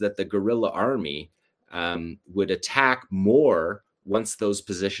serves that the guerrilla army would attack more once those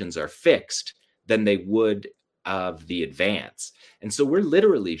positions are fixed than they would of the advance. And so we're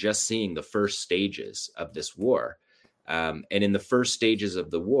literally just seeing the first stages of this war. And in the first stages of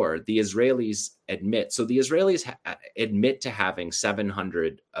the war, the Israelis admit to having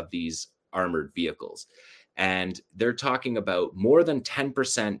 700 of these armored vehicles. And they're talking about more than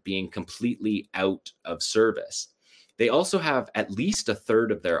 10% being completely out of service. They also have at least a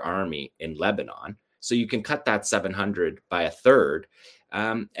third of their army in Lebanon. So you can cut that 700 by a third.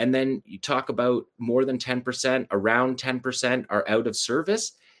 And then you talk about more than 10%, around 10% are out of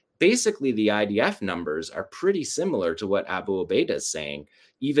service. Basically, the IDF numbers are pretty similar to what Abu Ubaidah is saying,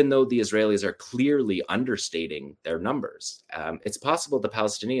 even though the Israelis are clearly understating their numbers. It's possible the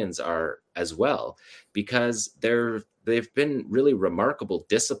Palestinians are as well, because they've been really remarkable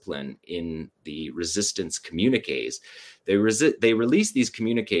discipline in the resistance communiques. They release these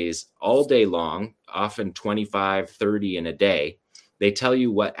communiques all day long, often 25, 30 in a day. They tell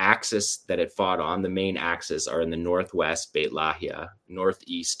you what axis that it fought on. The main axis are in the northwest, Beit Lahia,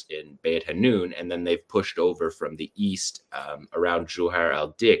 northeast in Beit Hanun, and then they've pushed over from the east around Juhar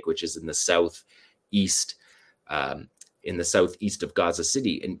al-Dik, which is in the southeast of Gaza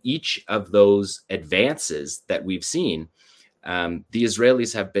City. And each of those advances that we've seen, the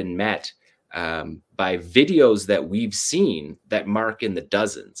Israelis have been met by videos that we've seen that mark in the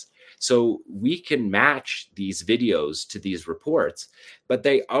dozens. So we can match these videos to these reports, but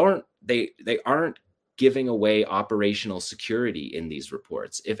they aren't giving away operational security in these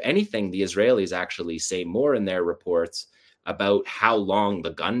reports. If anything, the Israelis actually say more in their reports about how long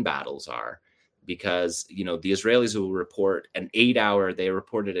the gun battles are because, you know, the Israelis will report they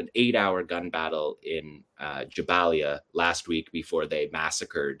reported an 8-hour gun battle in Jabalia last week before they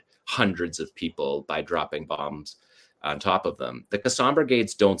massacred hundreds of people by dropping bombs on top of them. The Qassam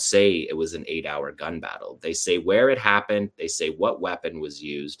brigades don't say it was an 8-hour gun battle. They say where it happened. They say what weapon was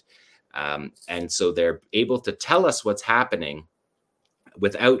used. And so they're able to tell us what's happening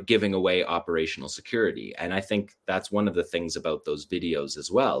without giving away operational security. And I think that's one of the things about those videos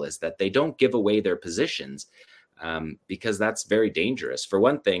as well, is that they don't give away their positions, because that's very dangerous. For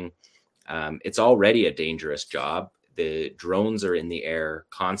one thing, it's already a dangerous job. The drones are in the air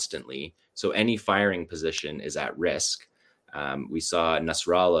constantly, so any firing position is at risk. We saw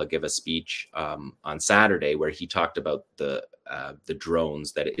Nasrallah give a speech on Saturday where he talked about the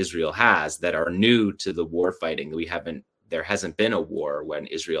drones that Israel has that are new to the war fighting. There hasn't been a war when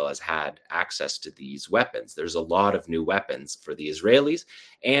Israel has had access to these weapons. There's a lot of new weapons for the Israelis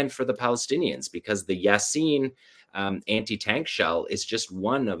and for the Palestinians, because the Yasin anti-tank shell is just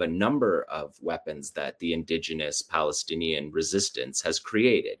one of a number of weapons that the indigenous Palestinian resistance has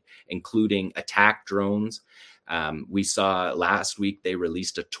created, including attack drones. We saw last week they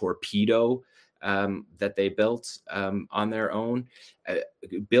released a torpedo that they built on their own.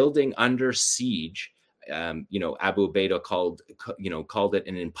 Building under siege, Abu Ubaidah called it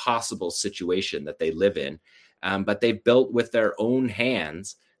an impossible situation that they live in. But they've built with their own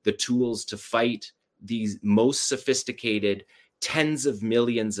hands the tools to fight these most sophisticated, tens of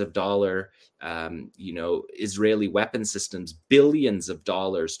millions of dollar, Israeli weapon systems, billions of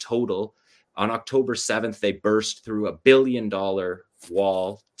dollars total. On October 7th, they burst through $1 billion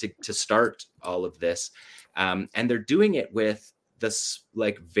wall to start all of this. And they're doing it with this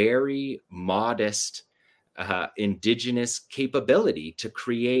very modest indigenous capability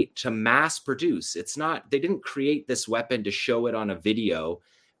to mass produce. They didn't create this weapon to show it on a video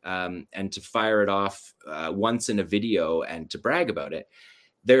and to fire it off once in a video and to brag about it.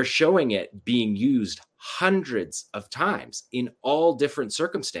 They're showing it being used hundreds of times in all different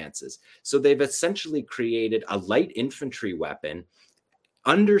circumstances. So they've essentially created a light infantry weapon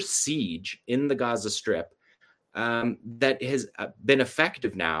under siege in the Gaza Strip that has been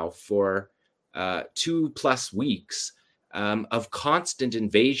effective now for 2+ weeks of constant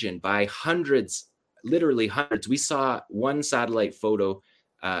invasion by hundreds, literally hundreds. We saw one satellite photo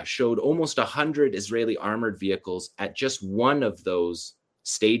showed almost 100 Israeli armored vehicles at just one of those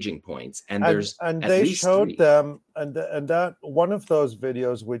staging points, and there's and at they least showed 3. them, and that one of those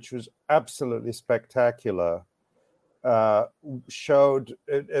videos, which was absolutely spectacular, showed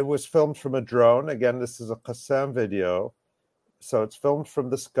it was filmed from a drone. Again, this is a Qassam video, so it's filmed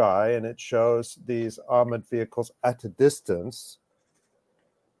from the sky, and it shows these armored vehicles at a distance,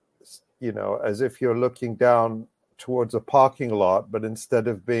 as if you're looking down towards a parking lot, but instead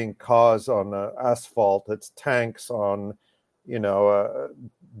of being cars on asphalt, it's tanks on a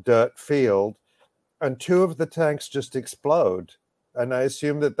dirt field, and 2 of the tanks just explode. And I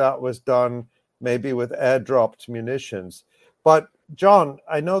assume that was done maybe with airdropped munitions. But John,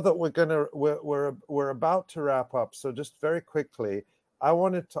 I know that we're about to wrap up, so just very quickly, I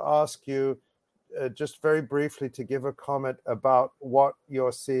wanted to ask you just very briefly to give a comment about what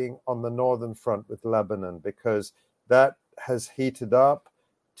you're seeing on the northern front with Lebanon, because that has heated up.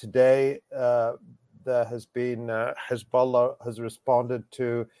 Today, there has been Hezbollah has responded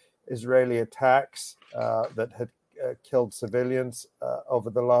to Israeli attacks that had killed civilians over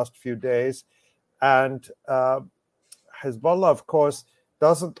the last few days. And Hezbollah, of course,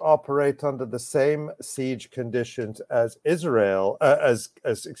 doesn't operate under the same siege conditions as Israel, as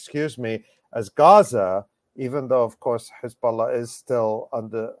Gaza, even though, of course, Hezbollah is still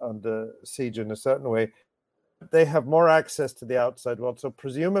under siege in a certain way. They have more access to the outside world, so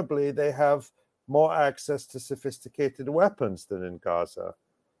presumably they have more access to sophisticated weapons than in Gaza.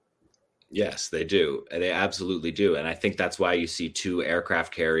 Yes, they do. They absolutely do. And I think that's why you see 2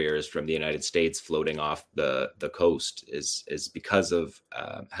 aircraft carriers from the United States floating off the coast is because of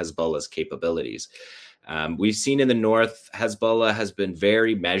Hezbollah's capabilities. We've seen in the north, Hezbollah has been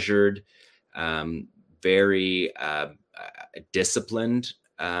very measured, very disciplined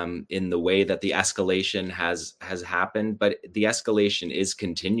in the way that the escalation has happened, but the escalation is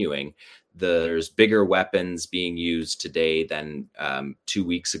continuing. There's bigger weapons being used today than 2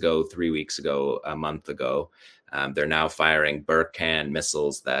 weeks ago, 3 weeks ago, a month ago. They're now firing Burkan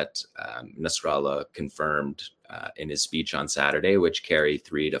missiles that Nasrallah confirmed in his speech on Saturday, which carry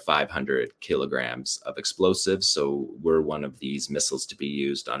 300 to 500 kilograms of explosives. So were one of these missiles to be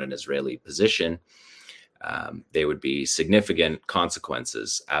used on an Israeli position, they would be significant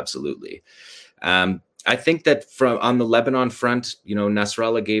consequences. Absolutely. I think that on the Lebanon front,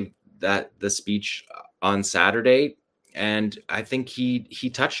 Nasrallah gave the speech on Saturday, and I think he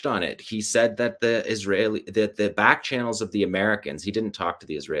touched on it. He said that the back channels of the Americans, he didn't talk to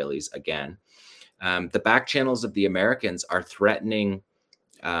the Israelis again. The back channels of the Americans are threatening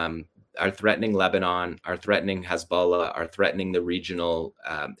Lebanon, are threatening Hezbollah, are threatening the regional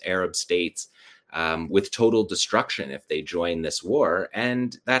Arab states with total destruction if they join this war.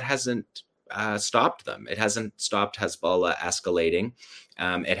 And that hasn't stopped them. It hasn't stopped Hezbollah escalating.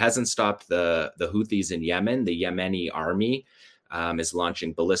 It hasn't stopped the Houthis in Yemen. The Yemeni army is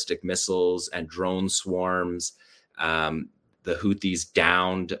launching ballistic missiles and drone swarms. The Houthis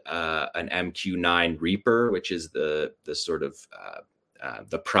downed an MQ-9 Reaper, which is the sort of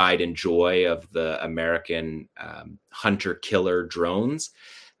the pride and joy of the American hunter-killer drones.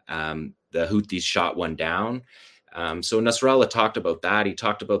 The Houthis shot one down. So Nasrallah talked about that. He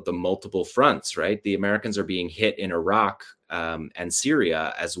talked about the multiple fronts, right? The Americans are being hit in Iraq and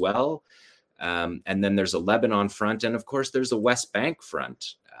Syria as well. And then there's a Lebanon front. And of course, there's a West Bank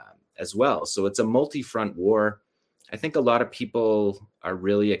front as well. So it's a multi-front war. I think a lot of people are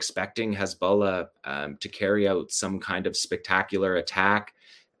really expecting Hezbollah to carry out some kind of spectacular attack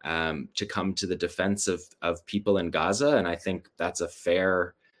to come to the defense of people in Gaza. And I think that's a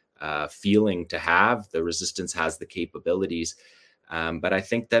fair feeling to have. The resistance has the capabilities. But I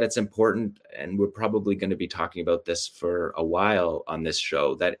think that it's important, and we're probably going to be talking about this for a while on this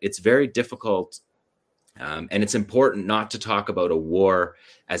show, that it's very difficult and it's important not to talk about a war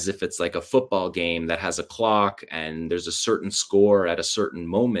as if it's like a football game that has a clock and there's a certain score at a certain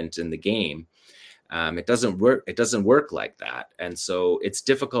moment in the game. It doesn't work. It doesn't work like that. And so it's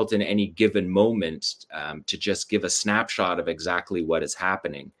difficult in any given moment to just give a snapshot of exactly what is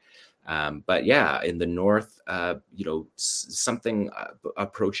happening. But yeah, in the north, something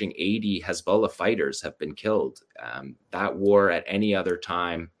approaching 80 Hezbollah fighters have been killed. That war at any other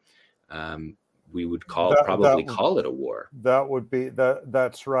time, we would call it a war. That would be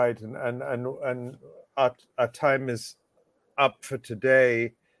that's right. And our time is up for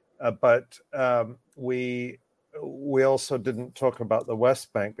today, but we also didn't talk about the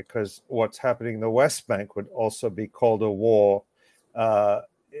West Bank, because what's happening in the West Bank would also be called a war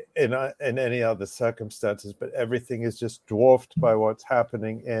in any other circumstances. But everything is just dwarfed by what's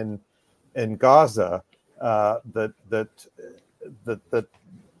happening in Gaza. That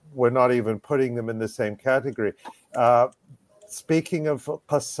we're not even putting them in the same category. Speaking of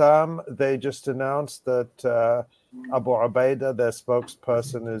Qassam, they just announced that Abu Ubaidah, their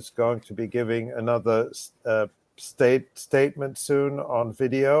spokesperson, is going to be giving another statement soon on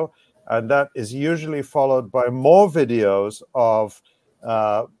video, and that is usually followed by more videos of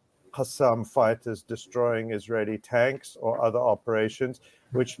Qassam fighters destroying Israeli tanks or other operations,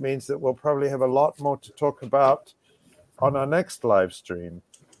 which means that we'll probably have a lot more to talk about on our next live stream.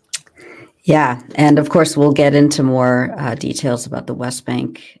 Yeah, and of course, we'll get into more details about the West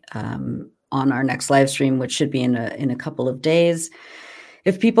Bank on our next live stream, which should be in a couple of days.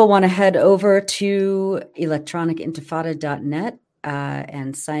 If people want to head over to electronicintifada.net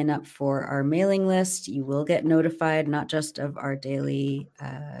and sign up for our mailing list, you will get notified not just of our daily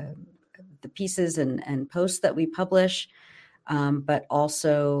the pieces and posts that we publish, but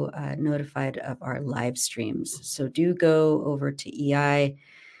also notified of our live streams. So do go over to EI.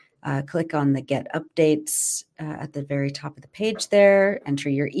 Click on the Get Updates at the very top of the page there. Enter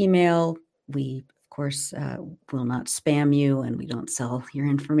your email. We, of course, will not spam you, and we don't sell your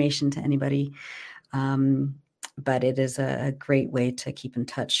information to anybody. But it is a great way to keep in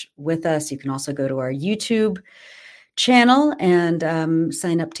touch with us. You can also go to our YouTube channel and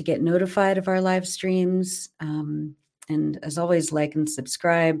sign up to get notified of our live streams. And as always, like and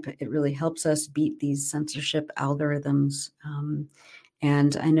subscribe. It really helps us beat these censorship algorithms.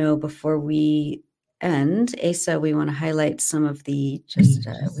 And I know before we end, Asa, we want to highlight some of the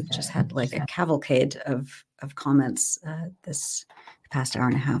we've just had like a cavalcade of comments this past hour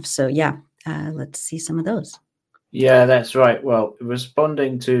and a half. So yeah, let's see some of those. Yeah, that's right. Well,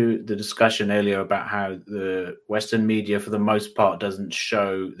 responding to the discussion earlier about how the Western media, for the most part, doesn't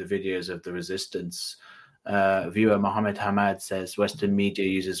show the videos of the resistance, viewer Mohammed Hamad says Western media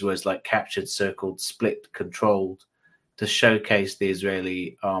uses words like captured, circled, split, controlled to showcase the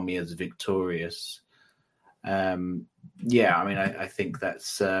Israeli army as victorious. I think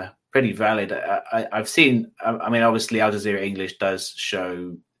that's pretty valid. I've seen, obviously Al Jazeera English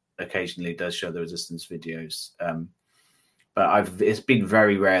occasionally does show the resistance videos. But it's been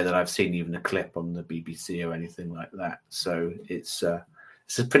very rare that I've seen even a clip on the BBC or anything like that. So it's a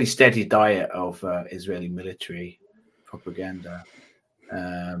pretty steady diet of Israeli military propaganda.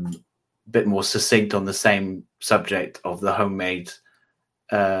 Bit more succinct on the same subject of the homemade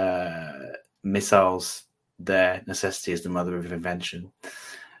missiles there. Necessity is the mother of invention.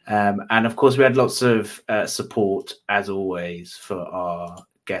 And of course, we had lots of support, as always, for our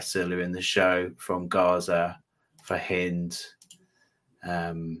guests earlier in the show from Gaza, for Hind,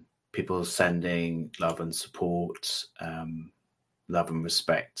 people sending love and support, love and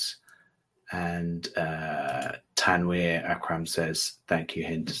respect. And Tanweer Akram says, thank you,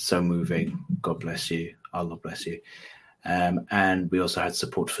 Hind. So moving. God bless you. Allah bless you. And we also had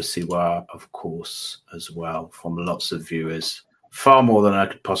support for Siwa, of course, as well, from lots of viewers. Far more than I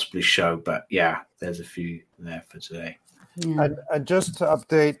could possibly show, but yeah, there's a few there for today. Yeah. And just to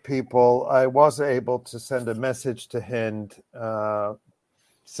update people, I was able to send a message to Hind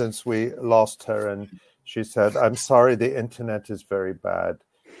since we lost her, and she said, I'm sorry, the internet is very bad.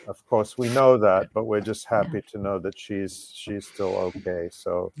 Of course, we know that, but we're just happy to know that she's still okay.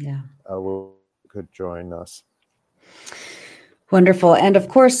 So we could join us. Wonderful. And of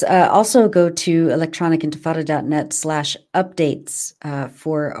course, also go to electronicintifada.net/updates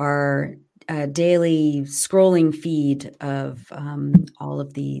for our daily scrolling feed of all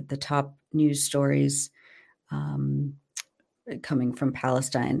of the top news stories coming from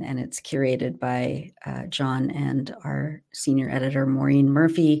Palestine. And it's curated by John and our senior editor, Maureen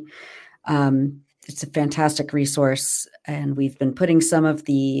Murphy. It's a fantastic resource. And we've been putting some of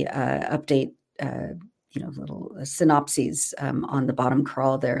the update little synopses on the bottom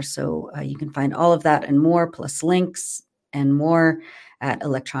crawl there. So you can find all of that and more, plus links and more at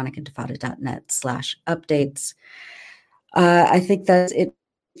electronicintifada.net/updates. I think that's it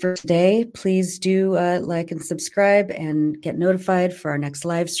for today. Please do like and subscribe and get notified for our next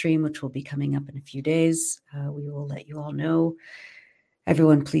live stream, which will be coming up in a few days. We will let you all know.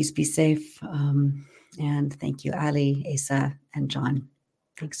 Everyone, please be safe. And thank you, Ali, Asa, and John.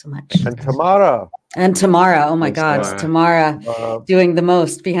 Thanks so much. And Tamara. And Tamara. Oh my Thanks, God. Tamara doing the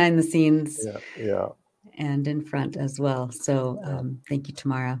most behind the scenes. Yeah. And in front as well. So thank you,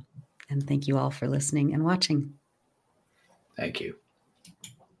 Tamara. And thank you all for listening and watching. Thank you.